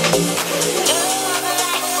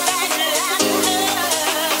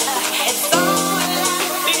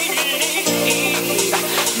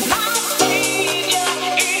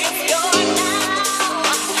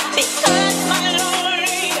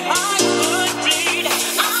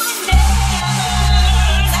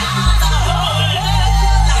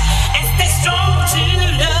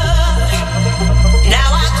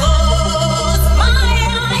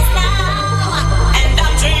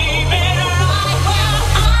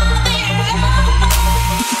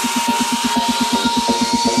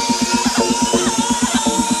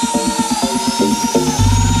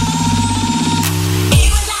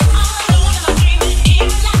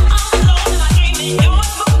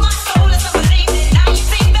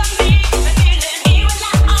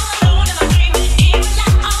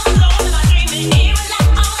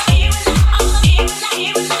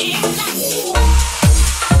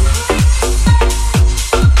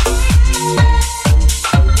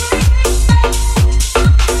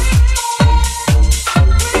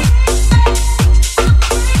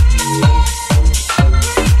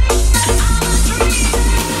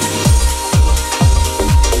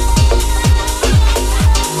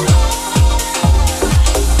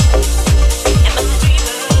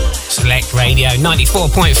 Radio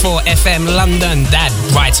 94.4 FM London, Dad,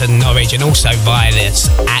 Brighton, Norwich, and also via this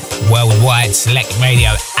at worldwide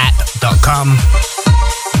selectradioapp.com.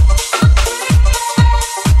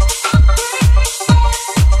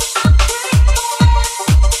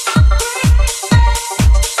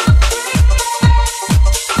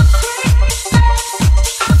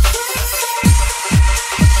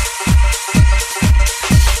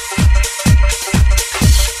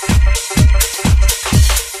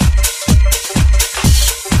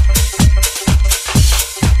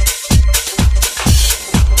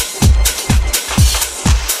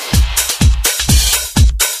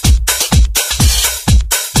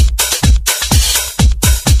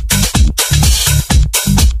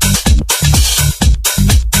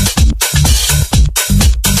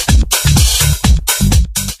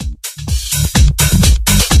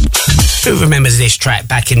 Who remembers this track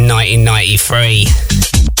back in 1993?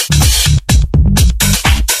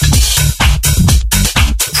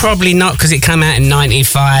 Probably not, because it came out in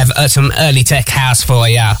 95. Some early tech house for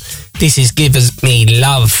ya. This is Give Us Me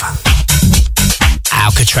Love,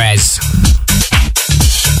 Alcatraz.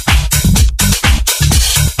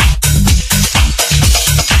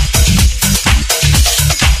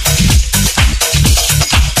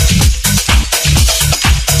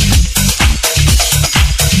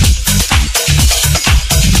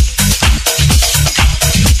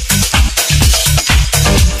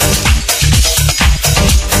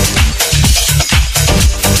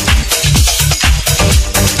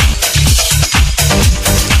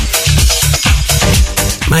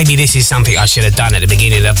 Maybe this is something I should have done at the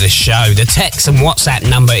beginning of the show. The text and WhatsApp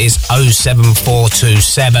number is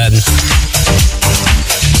 07427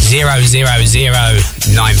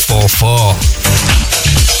 000944.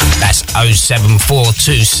 That's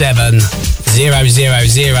 07427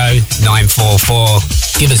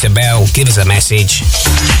 000944. Give us a bell, give us a message.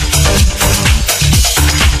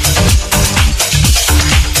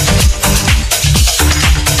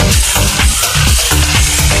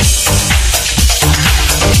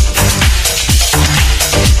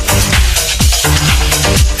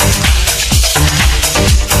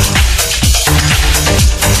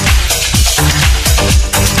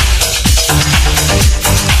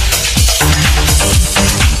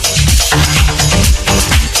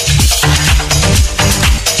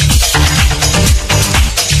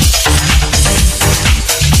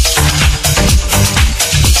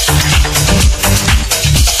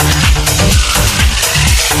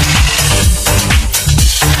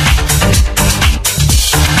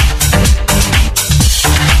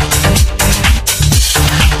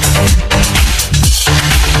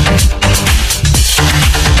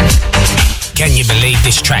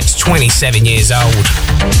 This track's 27 years old.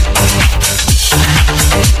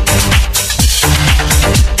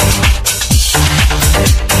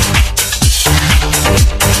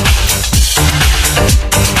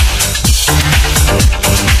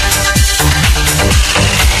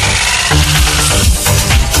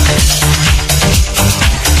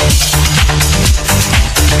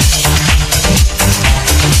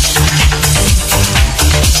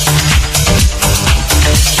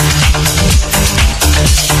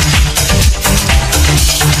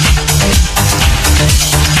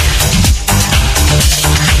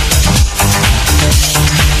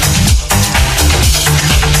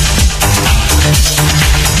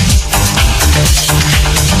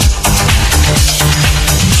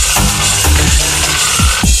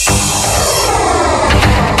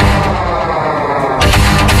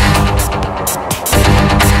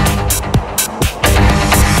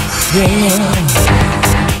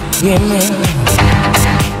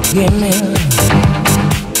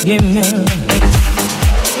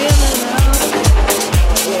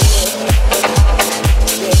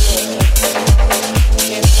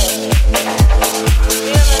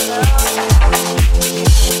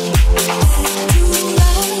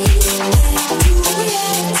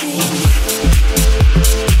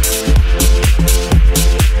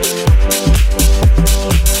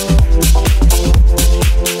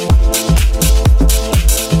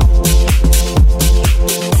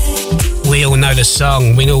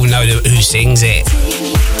 Song, we all know who sings it.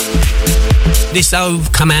 This though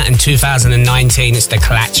come out in 2019. It's the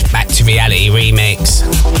Klatch Back to Reality remix.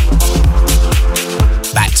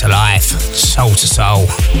 Back to life, soul to soul.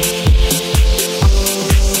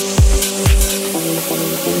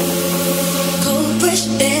 Cold fresh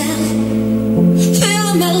air, feel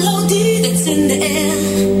the melody that's in the air.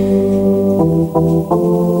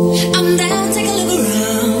 I'm down, take a look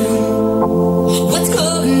around. What's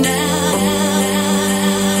going down?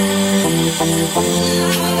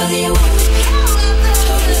 However you want,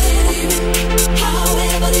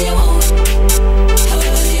 however you want,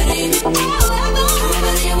 however you need me,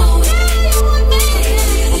 however you want, however you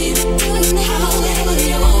need me, however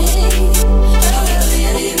you want, however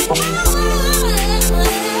you need me.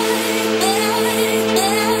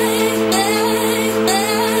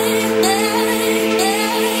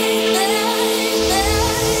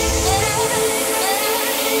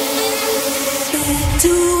 Back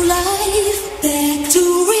to life, back to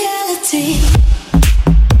reality.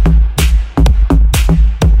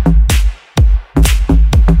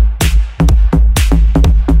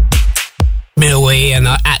 Millie, and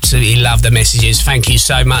I absolutely love the messages. Thank you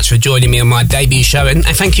so much for joining me on my debut show, and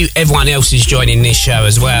thank you everyone else who's joining this show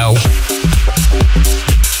as well.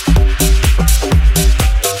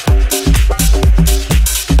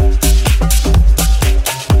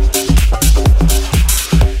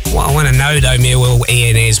 What I want to know though, Millwall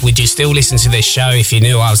Ian, is would you still listen to this show if you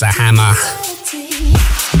knew I was a hammer?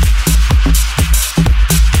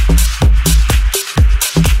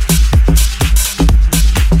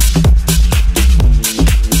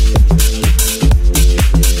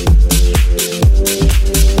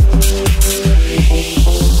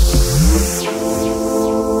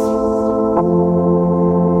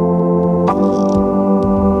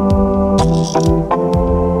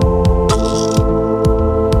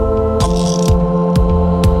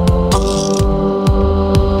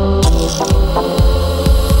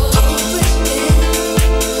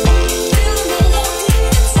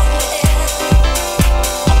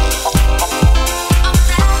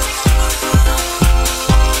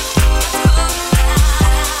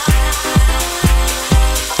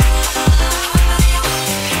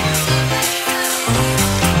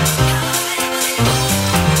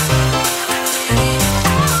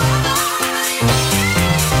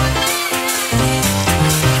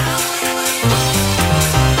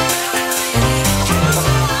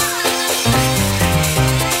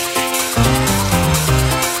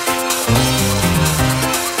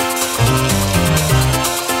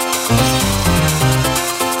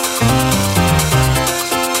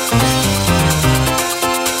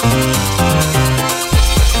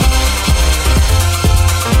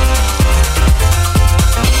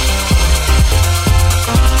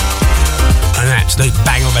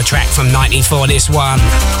 Track from 94, this one.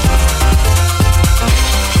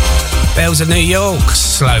 Bells of New York,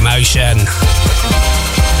 Slow Motion.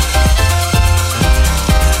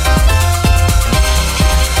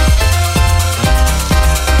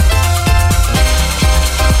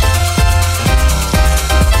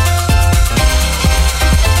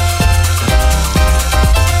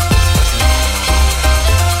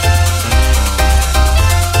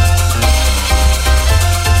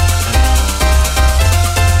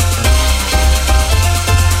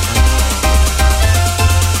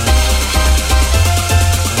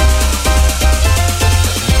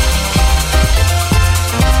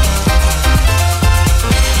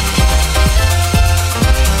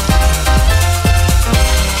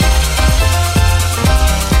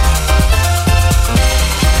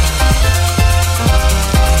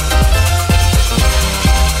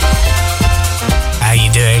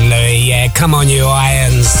 Come on, you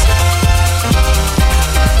irons.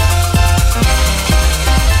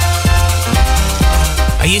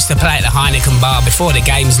 I used to play at the Heineken bar before the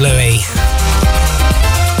games, Louis.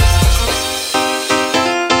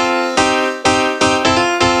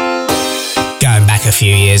 Going back a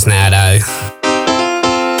few years now, though.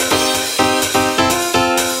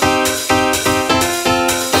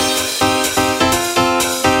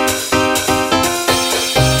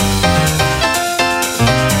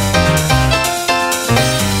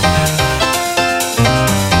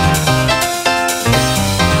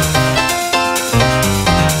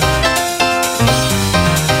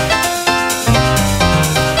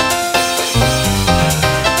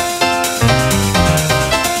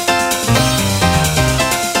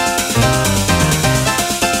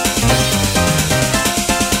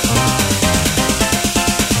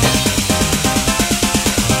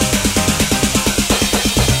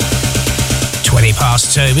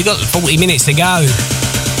 We got 40 minutes to go.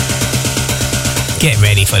 Get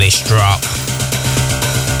ready for this drop.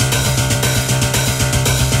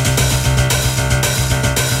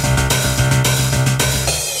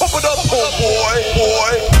 Pop it up,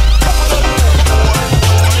 boy.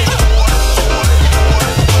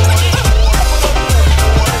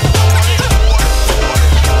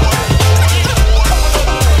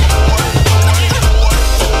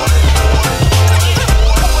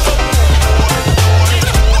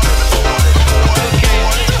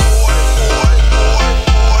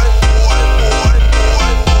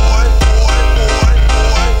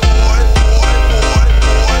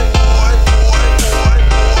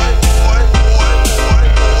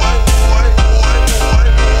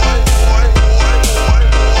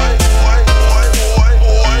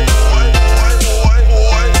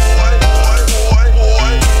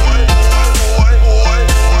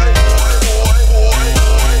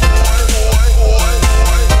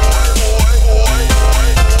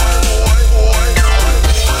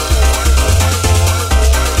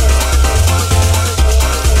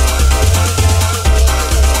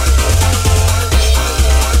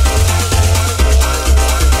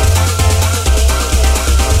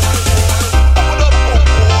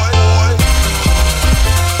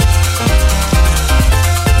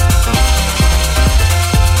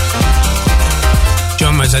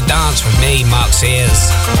 A dance with me, Mark Sears.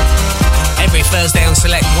 Every Thursday on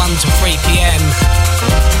Select 1 to 3 p.m.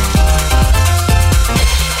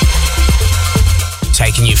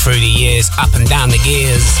 Taking you through the years, up and down the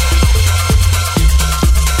gears.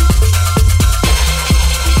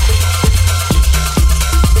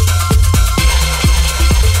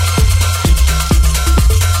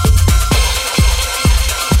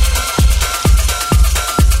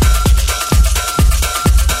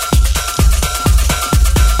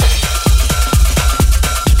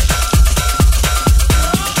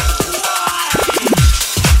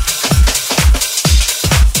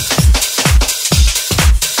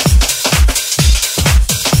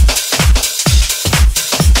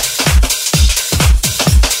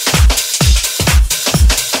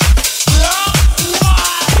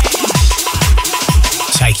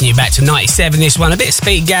 You back to 97, this one, a bit of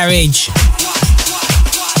speed garage.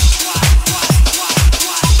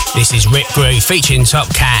 This is Rip Groove featuring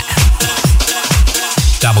Top Cat.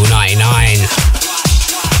 Double 99.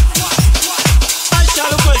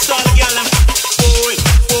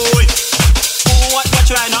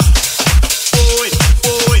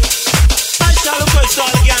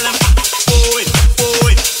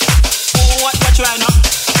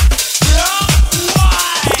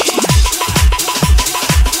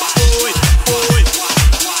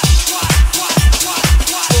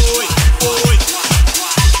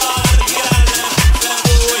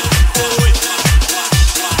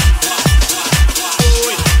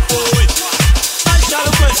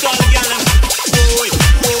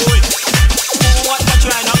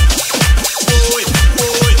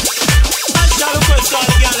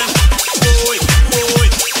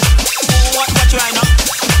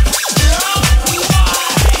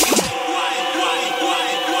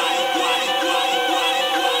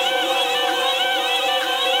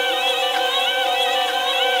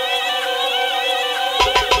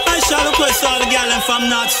 From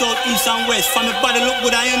north, south, east and west. From your body look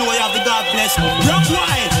good and you know you have the God bless. Rock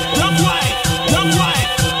wide, rock wide, rock wide,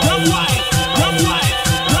 rock wide, rock wide,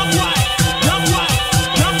 rock wide, rock wide, rock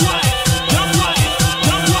wide, rock wide, rock wide,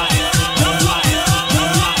 rock wide, rock wide,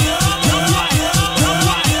 rock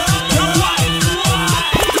wide, rock wide, rock wide.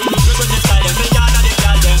 Request the style and the yard of the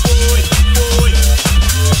girl them.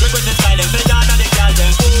 Request the style and the yard of the girl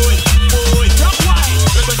them. Rock wide.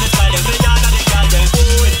 Request the style and the yard of the girl them.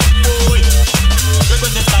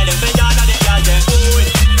 Request the style and the yard of the girl them.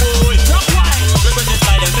 Rock wide.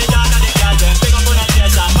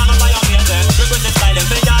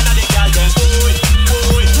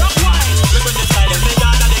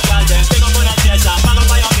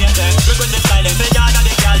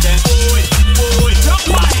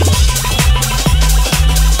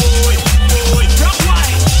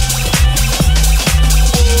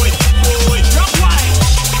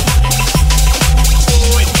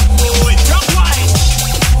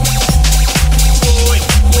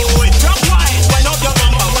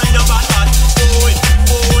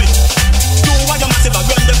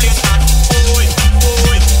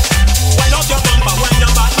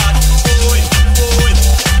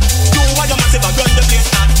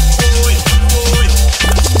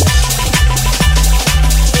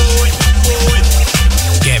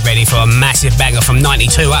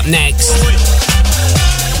 next.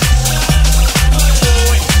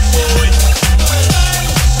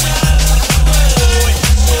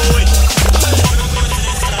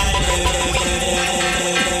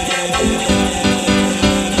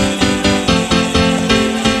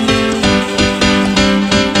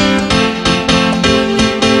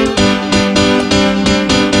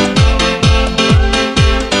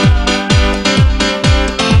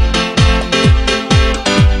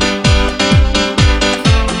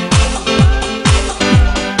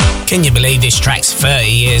 Can you believe this track's 30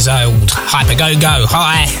 years old? Hyper Go Go,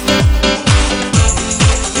 hi!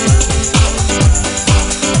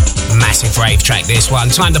 Massive rave track this one.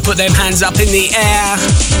 Time to put them hands up in the air.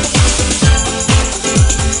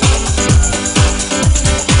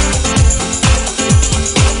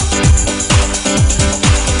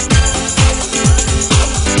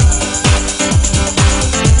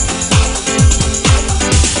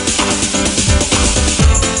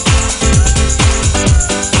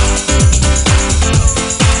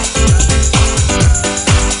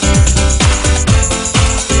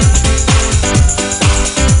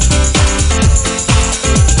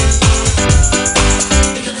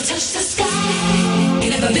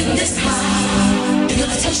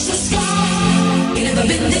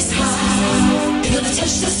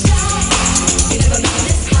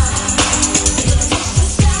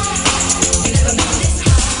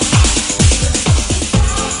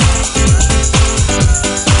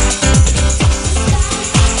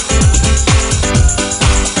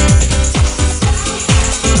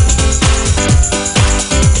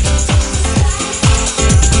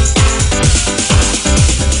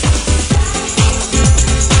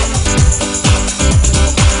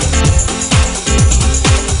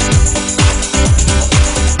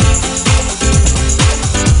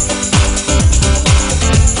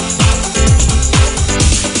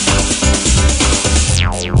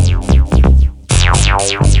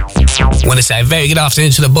 Want to say a very good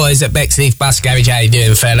afternoon to the boys at Bexley Bus Garage. How you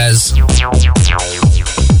doing, fellas?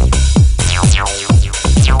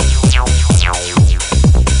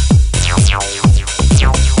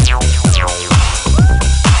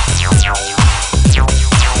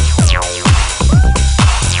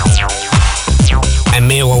 And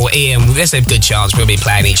Millwall Ian, there's a good chance we'll be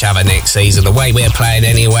playing each other next season, the way we're playing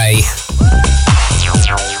anyway.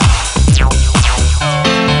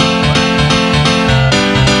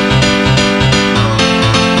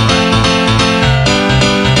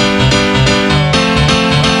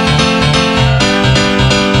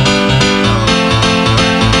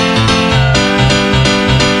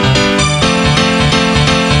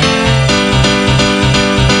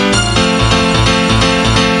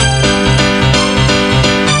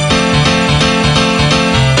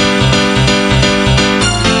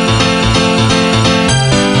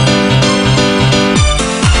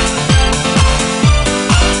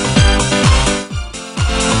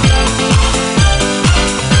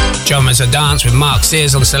 A dance with Mark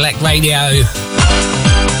Sears on Select Radio.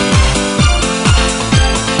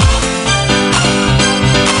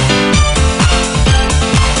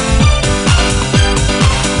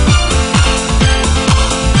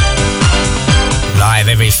 Live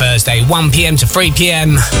every Thursday, 1 p.m. to 3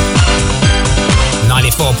 p.m.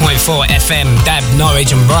 94.4 FM, Dab,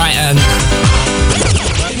 Norwich and Brighton.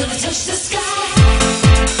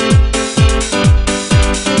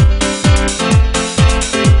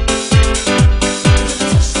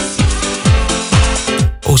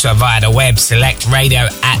 Also via the web,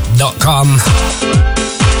 selectradioapp.com.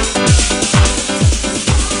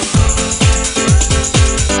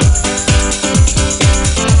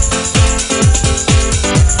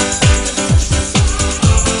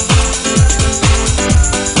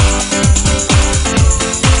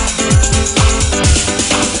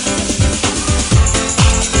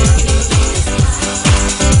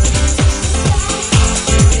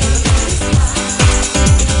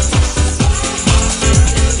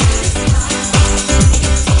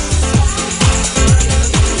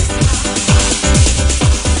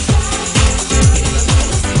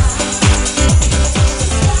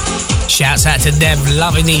 Shouts out to Dev,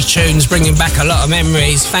 loving these tunes, bringing back a lot of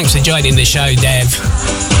memories. Thanks for joining the show,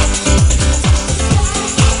 Dev.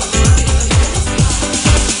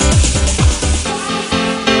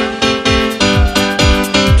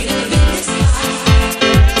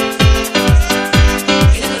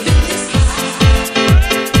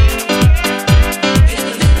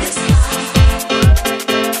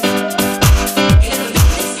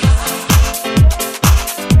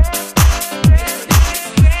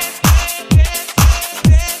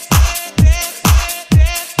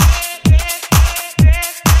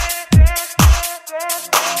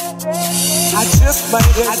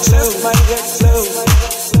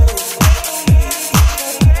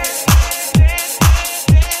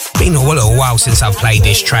 while since I've played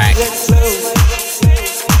this track.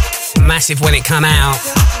 Massive when it come out.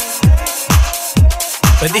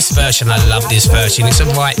 But this version, I love this version. It's a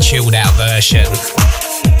right chilled out version.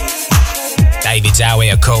 David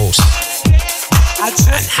Zowie, of course.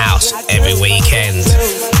 And House every weekend.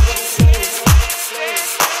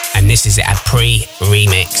 And this is a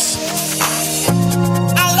pre-remix.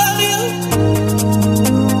 I love you.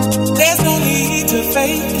 There's no need to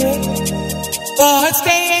fake it. But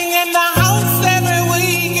staying in the house every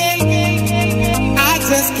weekend, I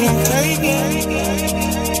just can't take it.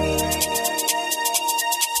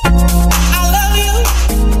 I love you.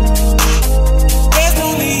 There's no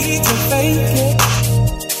need to fake it.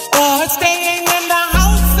 But staying in the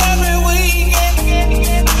house every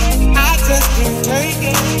weekend, I just can't take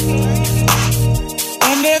it.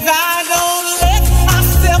 And if I don't let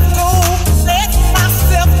myself go, let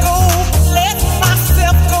myself go, let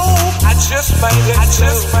myself go, I just made it, I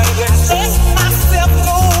just made it. Let myself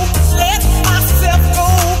go, let myself go,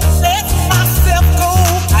 let myself go,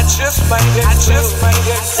 I just made it, I just made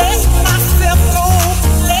it. Let myself go,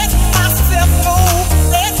 let myself go,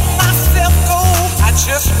 let myself go, I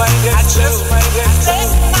just made it, I just made it. Let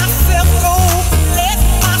myself go, let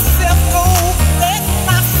myself go, let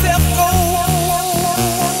myself go.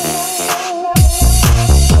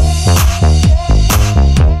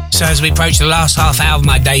 So as we approach the last half hour of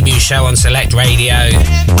my debut show on Select Radio,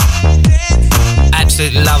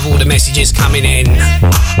 absolutely love all the messages coming in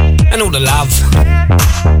and all the love.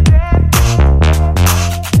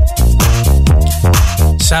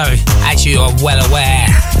 So, as you are well aware,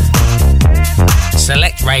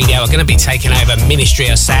 Select Radio are going to be taking over Ministry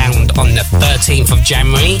of Sound on the 13th of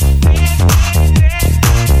January.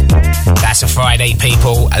 That's a Friday,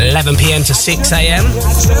 people, 11 p.m. to 6 a.m.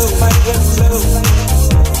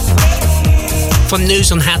 For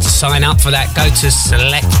news on how to sign up for that, go to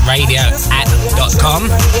selectradioapp.com.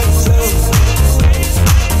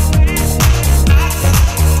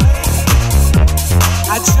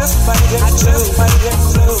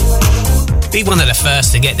 Be one of the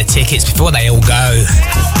first to get the tickets before they all go.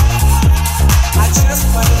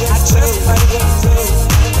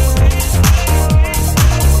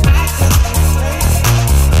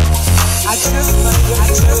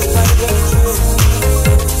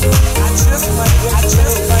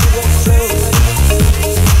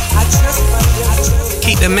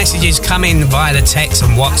 Keep the messages coming via the text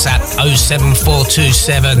and WhatsApp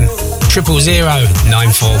 07427 000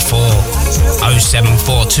 944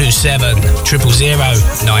 07427 000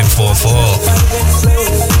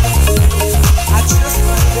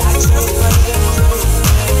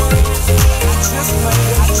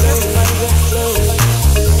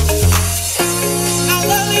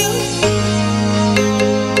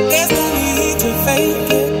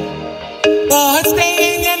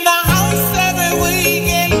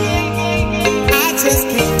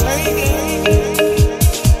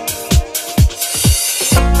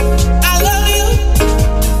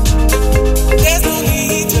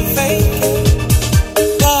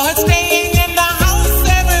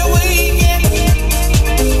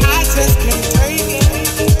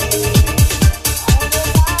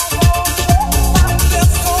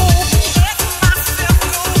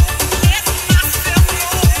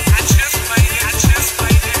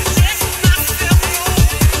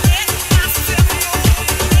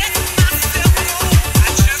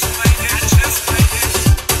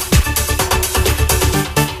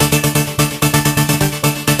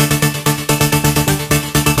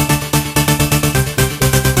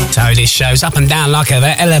 Shows up and down like an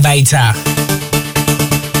elevator.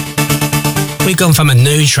 We've gone from a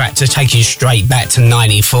new track to take you straight back to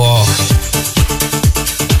 94.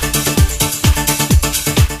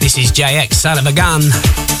 This is JX, Son of a Gun.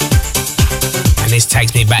 And this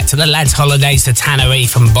takes me back to the lads' holidays to Tannery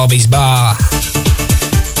from Bobby's Bar.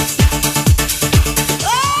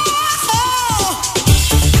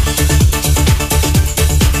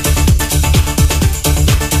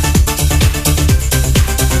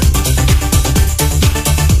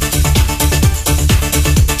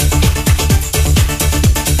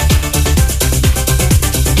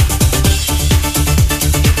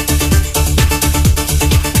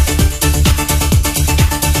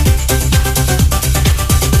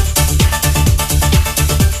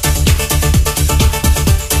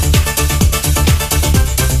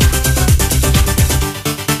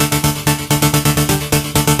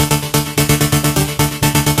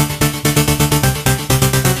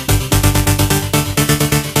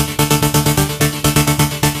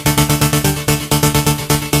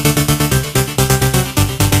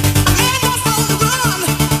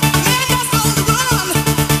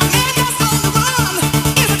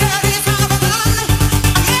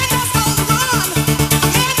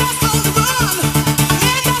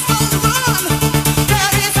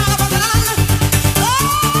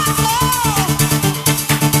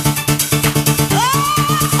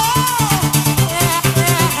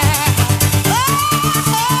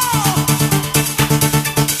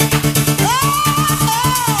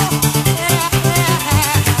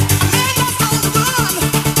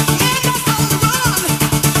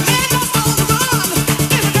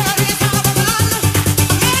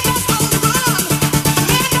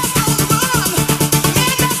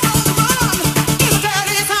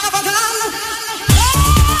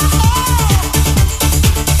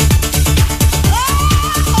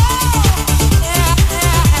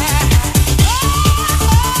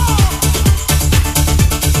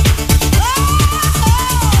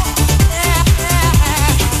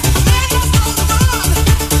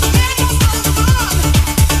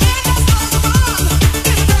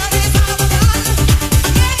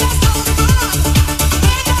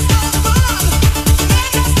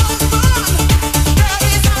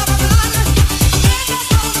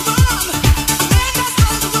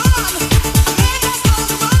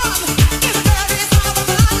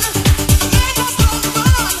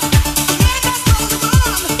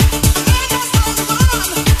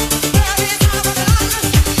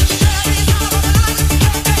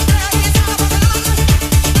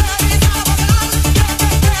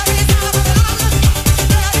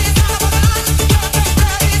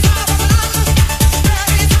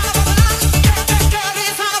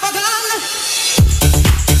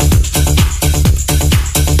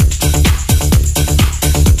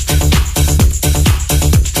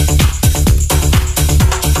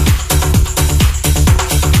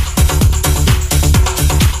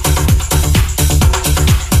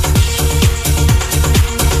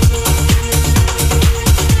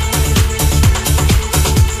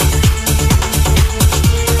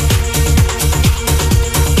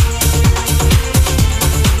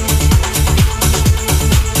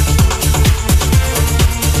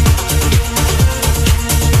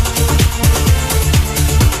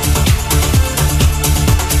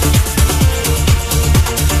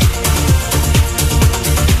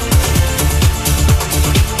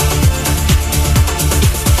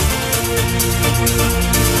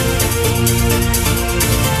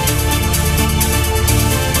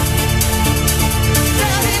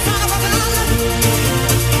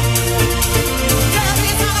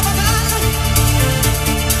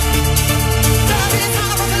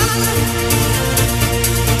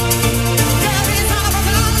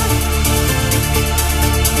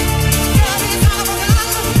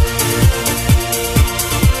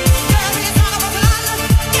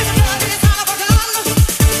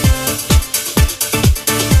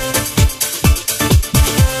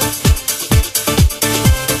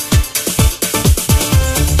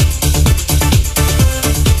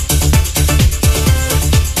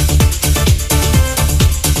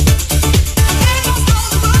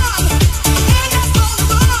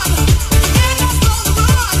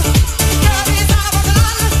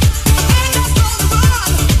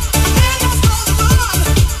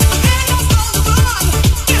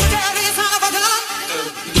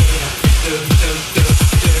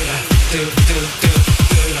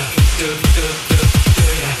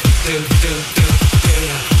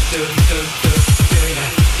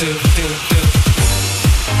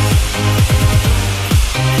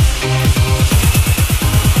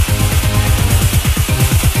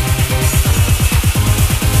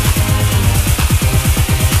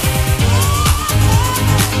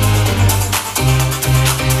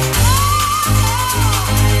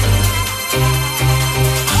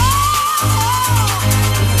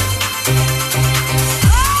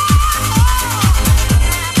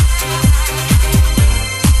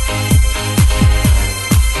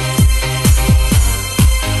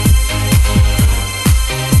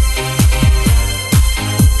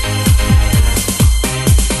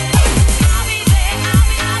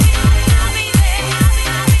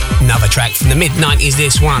 The mid-90s,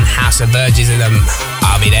 this one, House of Virgins and them,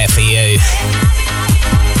 I'll Be There For You.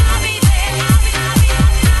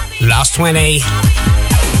 Last 20.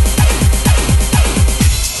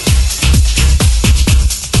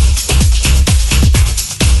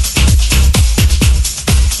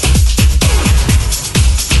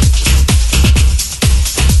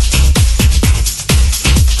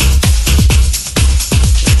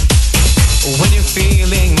 When you're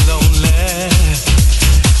feeling lonely,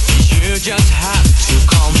 you just have to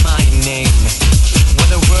call my name. When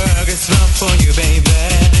the world is rough for you, baby,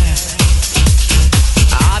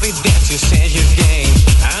 I'll be there to save your game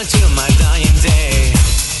until my dying day.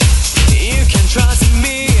 You can trust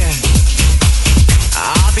me,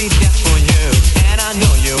 I'll be there for you, and I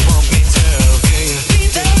know you want me to.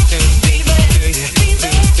 Be there, be there, be there, be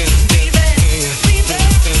there, be there, be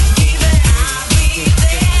there, be there.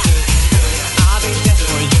 I'll be there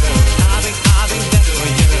for you. I'll be there for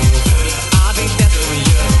you. I'll be there for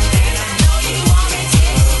you, and I know you want me to.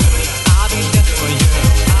 I'll be there for you.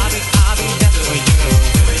 I'll be there for you.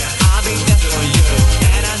 I'll be there for you,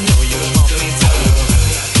 and I know you want me to.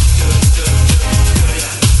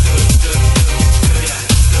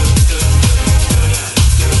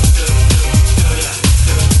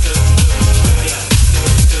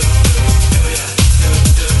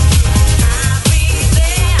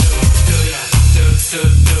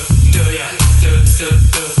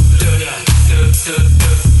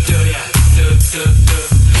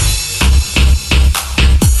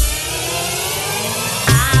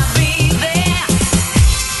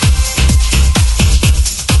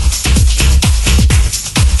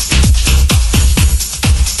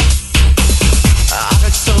 I've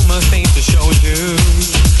got so much things to show you.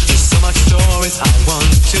 There's so much stories I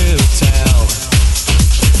want to tell.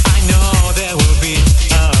 I know there will be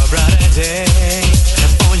a brighter day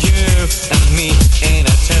for you and me in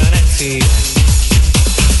eternity.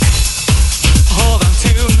 Hold on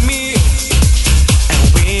to me, and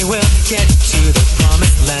we will get to the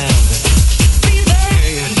promised land. Be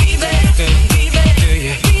there, be there, be there, be there,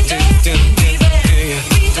 be there, be there,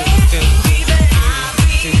 be there, be there.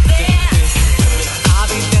 I'll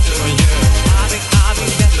be there for you. I'll be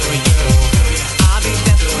there for you. I'll be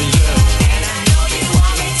there for you, and I know you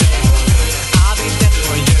want me to. I'll be there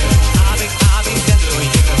for you. I'll be there for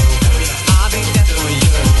you. I'll be there for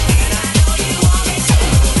you, and I know you want me to.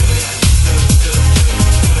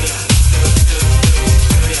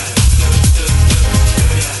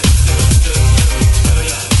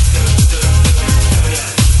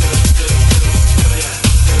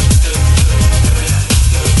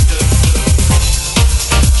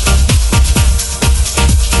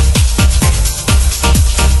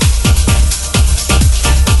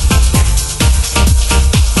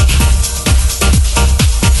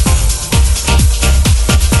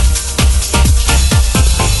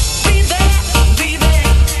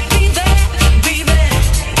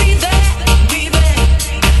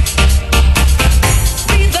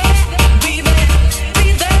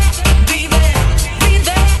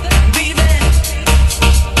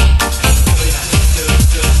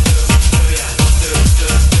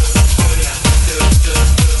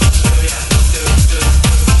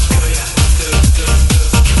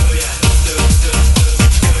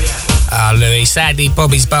 Sadly,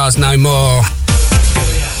 Bobby's Bar's no more.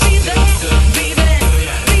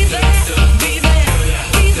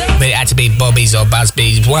 But it had to be Bobby's or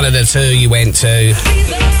Busby's, one of the two you went to.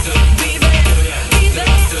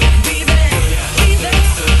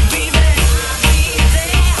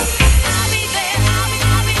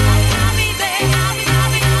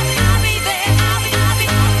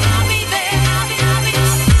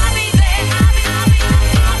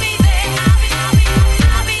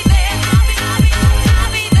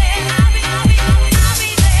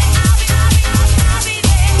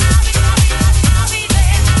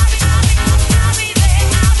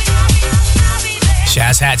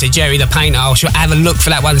 out to Jerry the Painter. I'll have a look for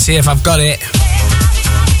that one, see if I've got it.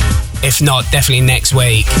 If not, definitely next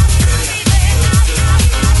week.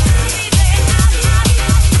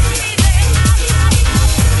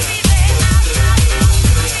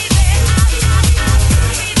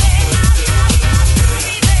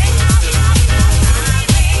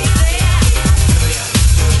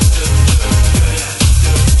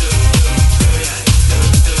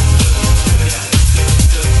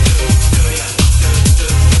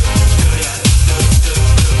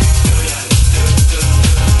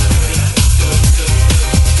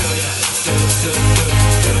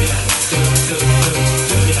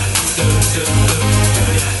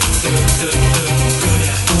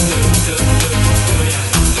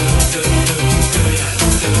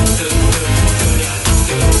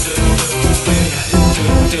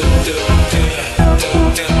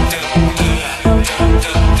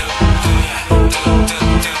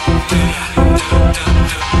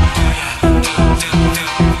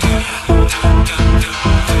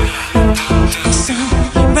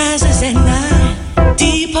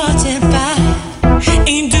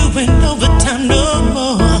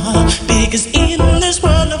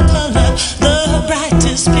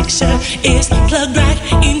 Is plugged right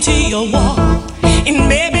into your wall. And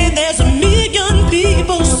maybe there's a million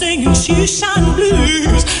people singing shoeshine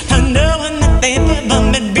blues, not knowing that they've never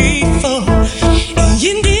met before.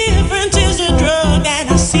 Indifference is a drug that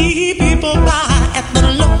I see people buy at the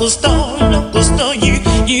local store.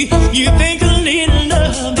 You think a little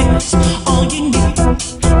love is all you need,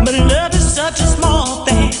 but love is such a small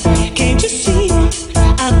thing. Can't you see?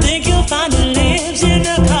 I think you'll find it lives in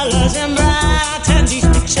the colors and bright and each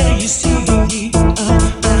picture you see.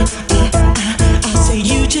 I say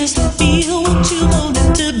you just feel what you want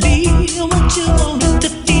it to be, what you want it to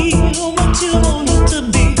feel, what you want it to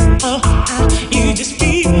be. You just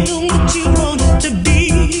feel what you want it to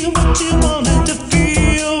be, what you want it to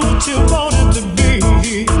feel, what you want it to be.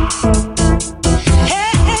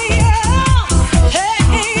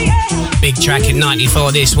 Big track in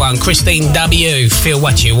 94, this one. Christine W, Feel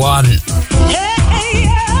What You Want.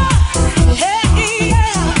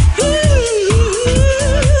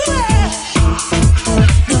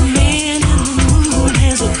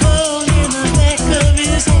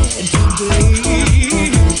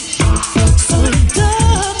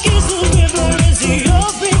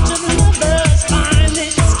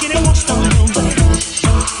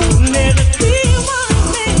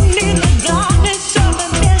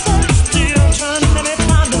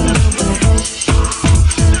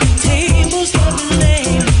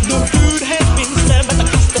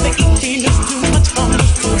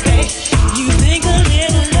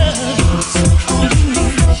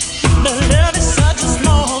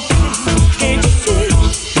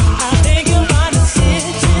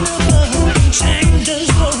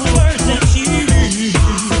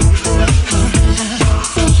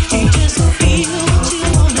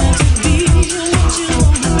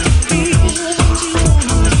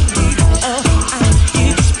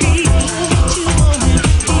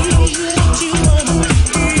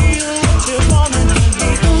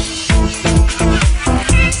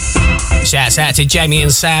 Shouts out to Jamie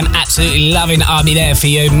and Sam, absolutely loving I'll Be There For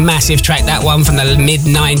You. Massive track, that one from the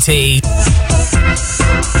mid-90s.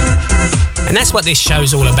 And that's what this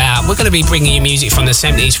show's all about. We're going to be bringing you music from the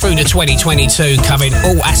 70s through to 2022, covering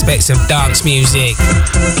all aspects of dance music.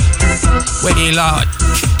 Whether you like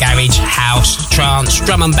garage, house, trance,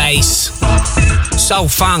 drum and bass, soul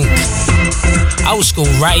funk, old school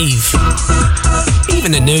rave,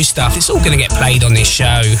 even the new stuff, it's all going to get played on this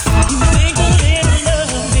show.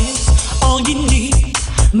 You need,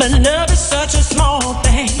 but love is such a small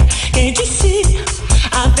thing. Can't you see?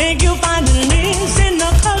 I think you'll find it lives in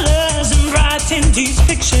the colors and bright in these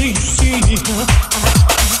pictures you see.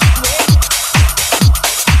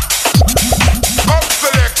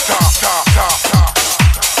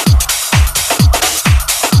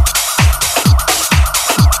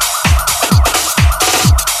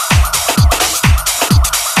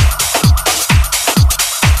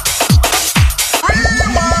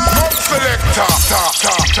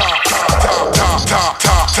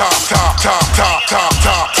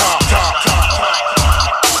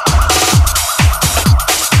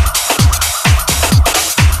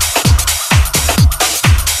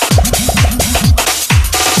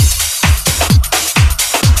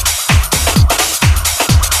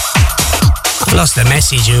 Lost the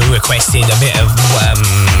message. You requested a bit of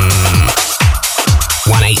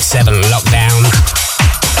 187 Lockdown.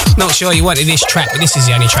 Not sure you wanted this track, but this is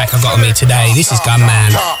the only track I've got on me today. This is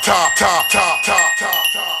Gunman.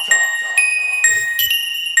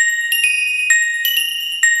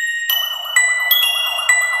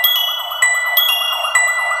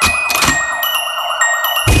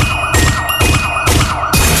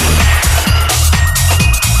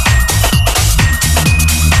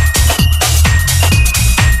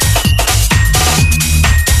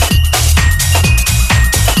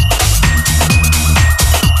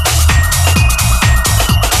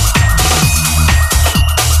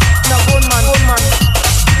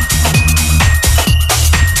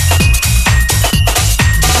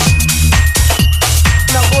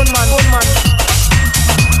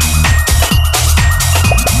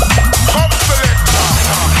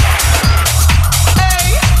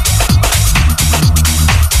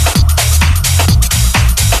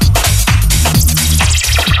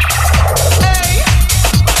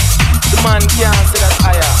 can't see that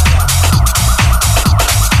higher.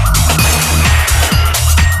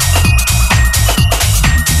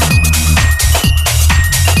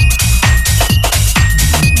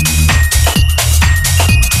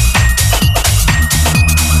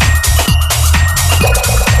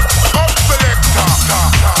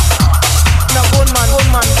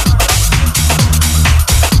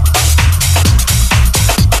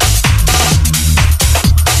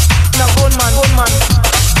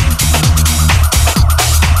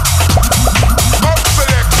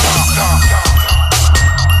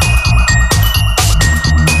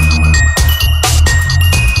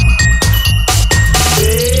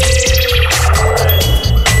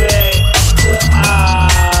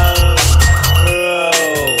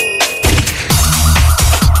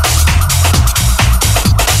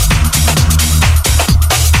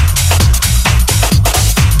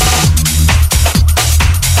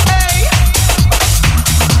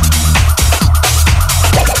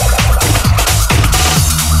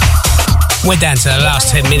 We're down to the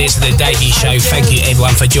last 10 minutes of the debut show. Thank you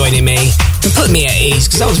everyone for joining me and put me at ease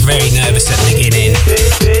because I was very nervous at the beginning.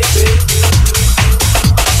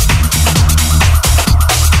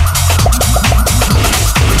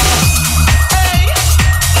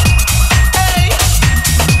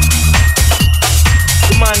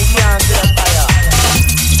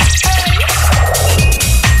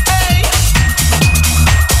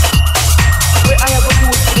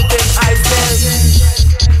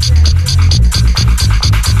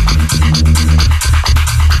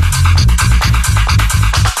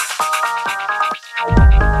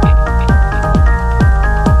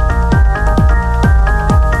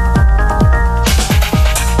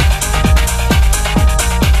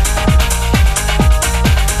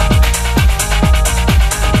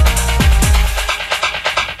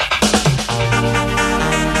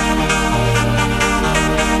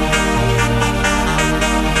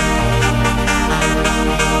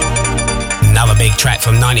 Track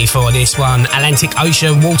from 94, this one, Atlantic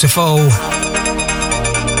Ocean, Waterfall.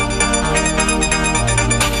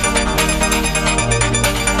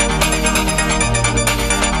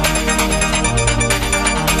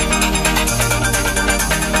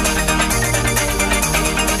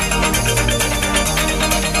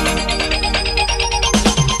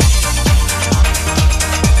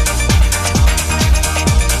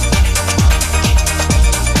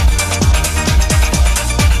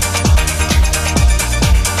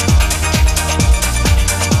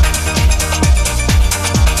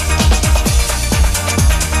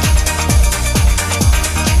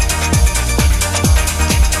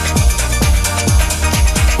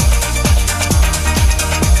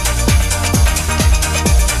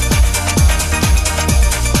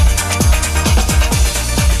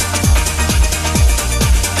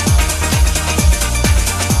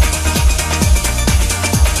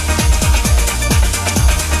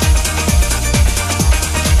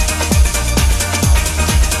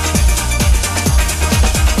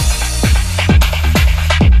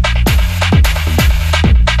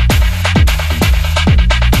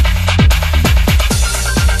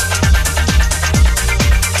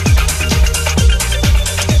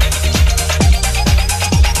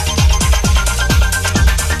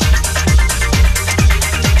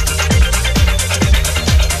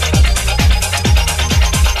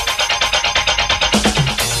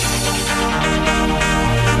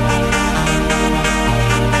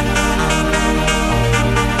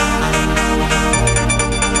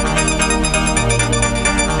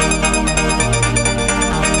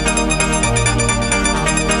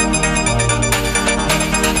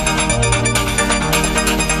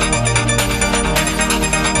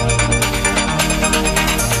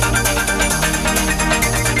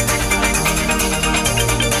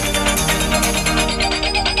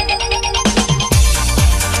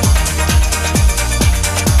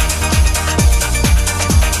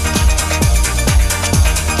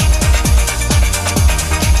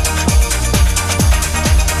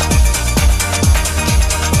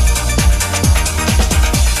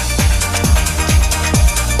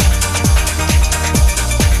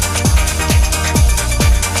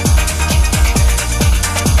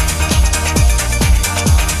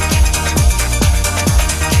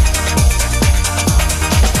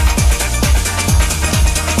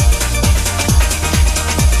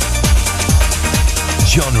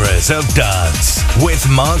 Genres of Dance with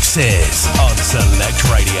Mark Sears on Select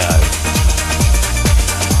Radio.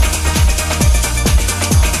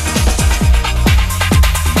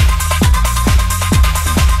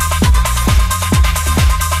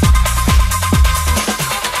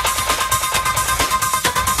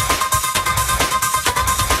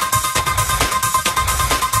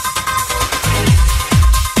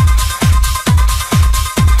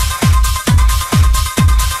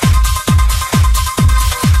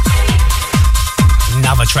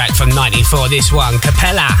 94. This one,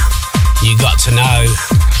 Capella, You Got to Know.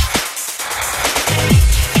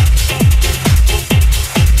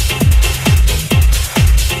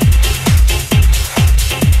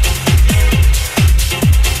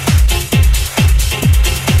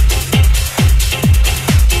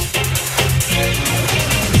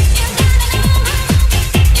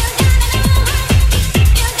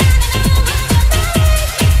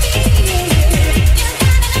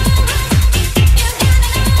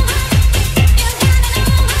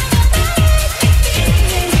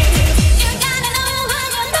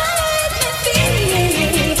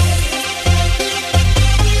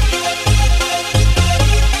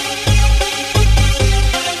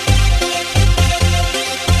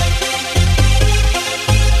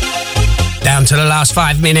 To the last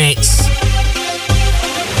 5 minutes.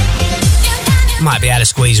 Might be able to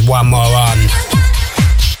squeeze one more on.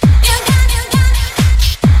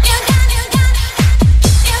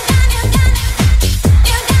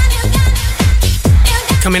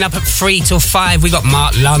 Coming up at 3 till 5, we got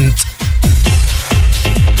Mark Lunt.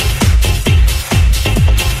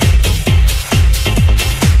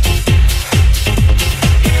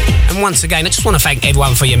 Once again, I just want to thank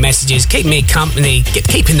everyone for your messages. Keep me company,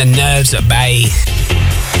 keeping the nerves at bay.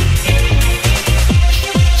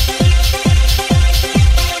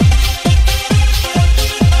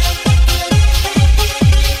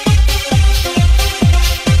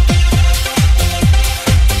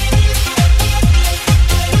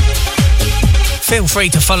 Feel free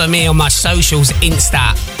to follow me on my socials,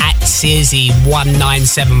 Insta at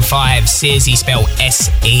Searsy1975. Searsy spelled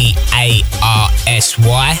Searsy.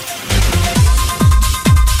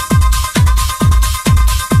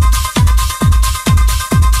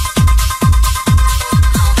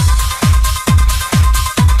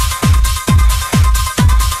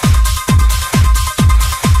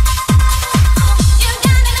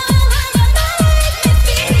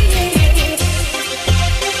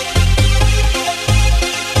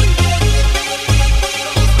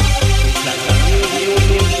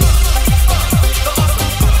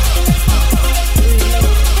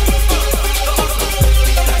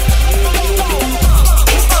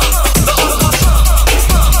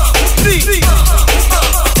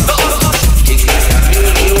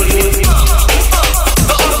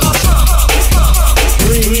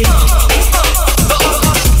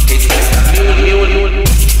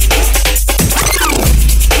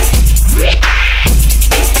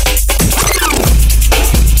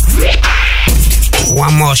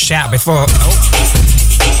 Shout before.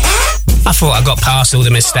 I thought I got past all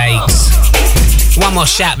the mistakes. One more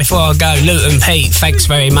shout before I go. Luton Pete, thanks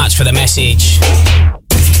very much for the message.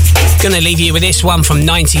 Gonna leave you with this one from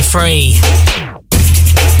 93.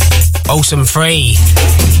 Awesome Free.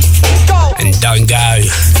 And Don't Go.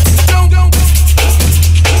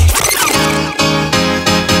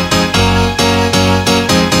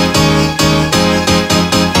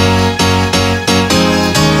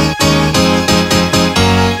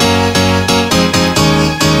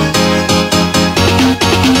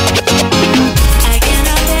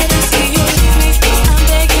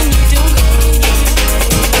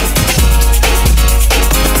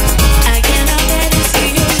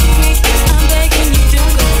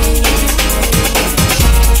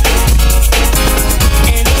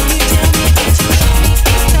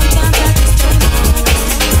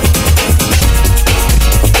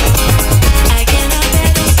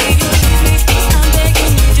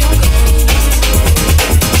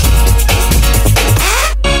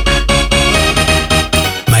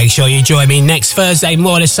 Sure you join me next Thursday,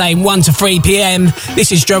 more the same, 1 to 3 p.m.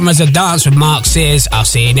 This is Drummers of Dance with Mark Sears. I'll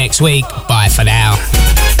see you next week. Bye for now. Go.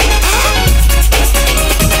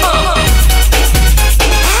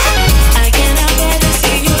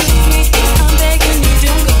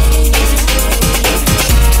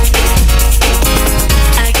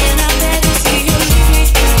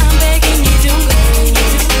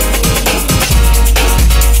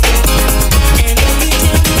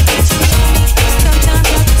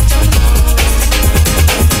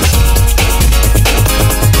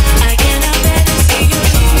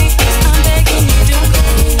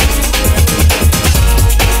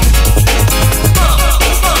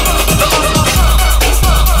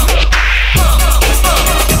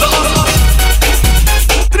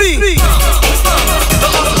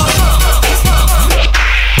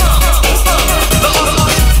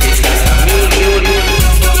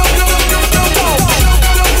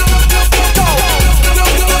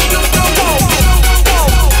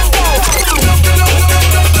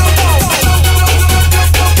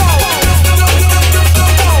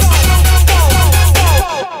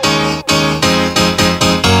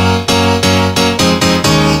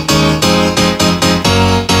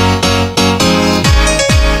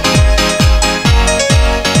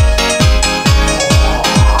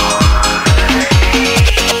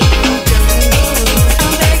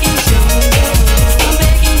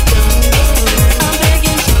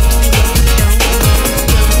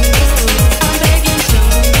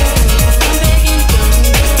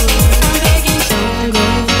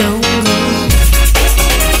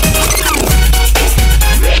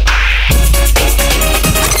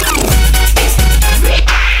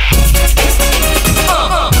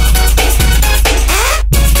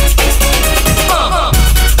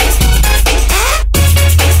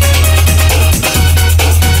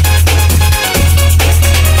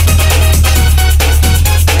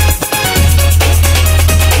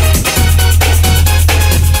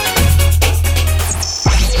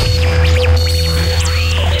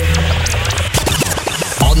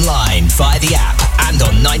 via the app and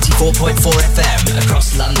on 94.4 FM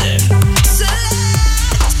across London.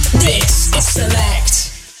 This is Select.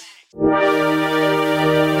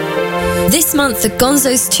 This month at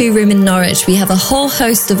Gonzo's 2 Room in Norwich, we have a whole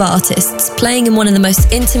host of artists playing in one of the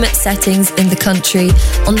most intimate settings in the country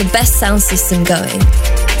on the best sound system going.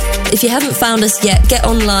 If you haven't found us yet, get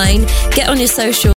online, get on your social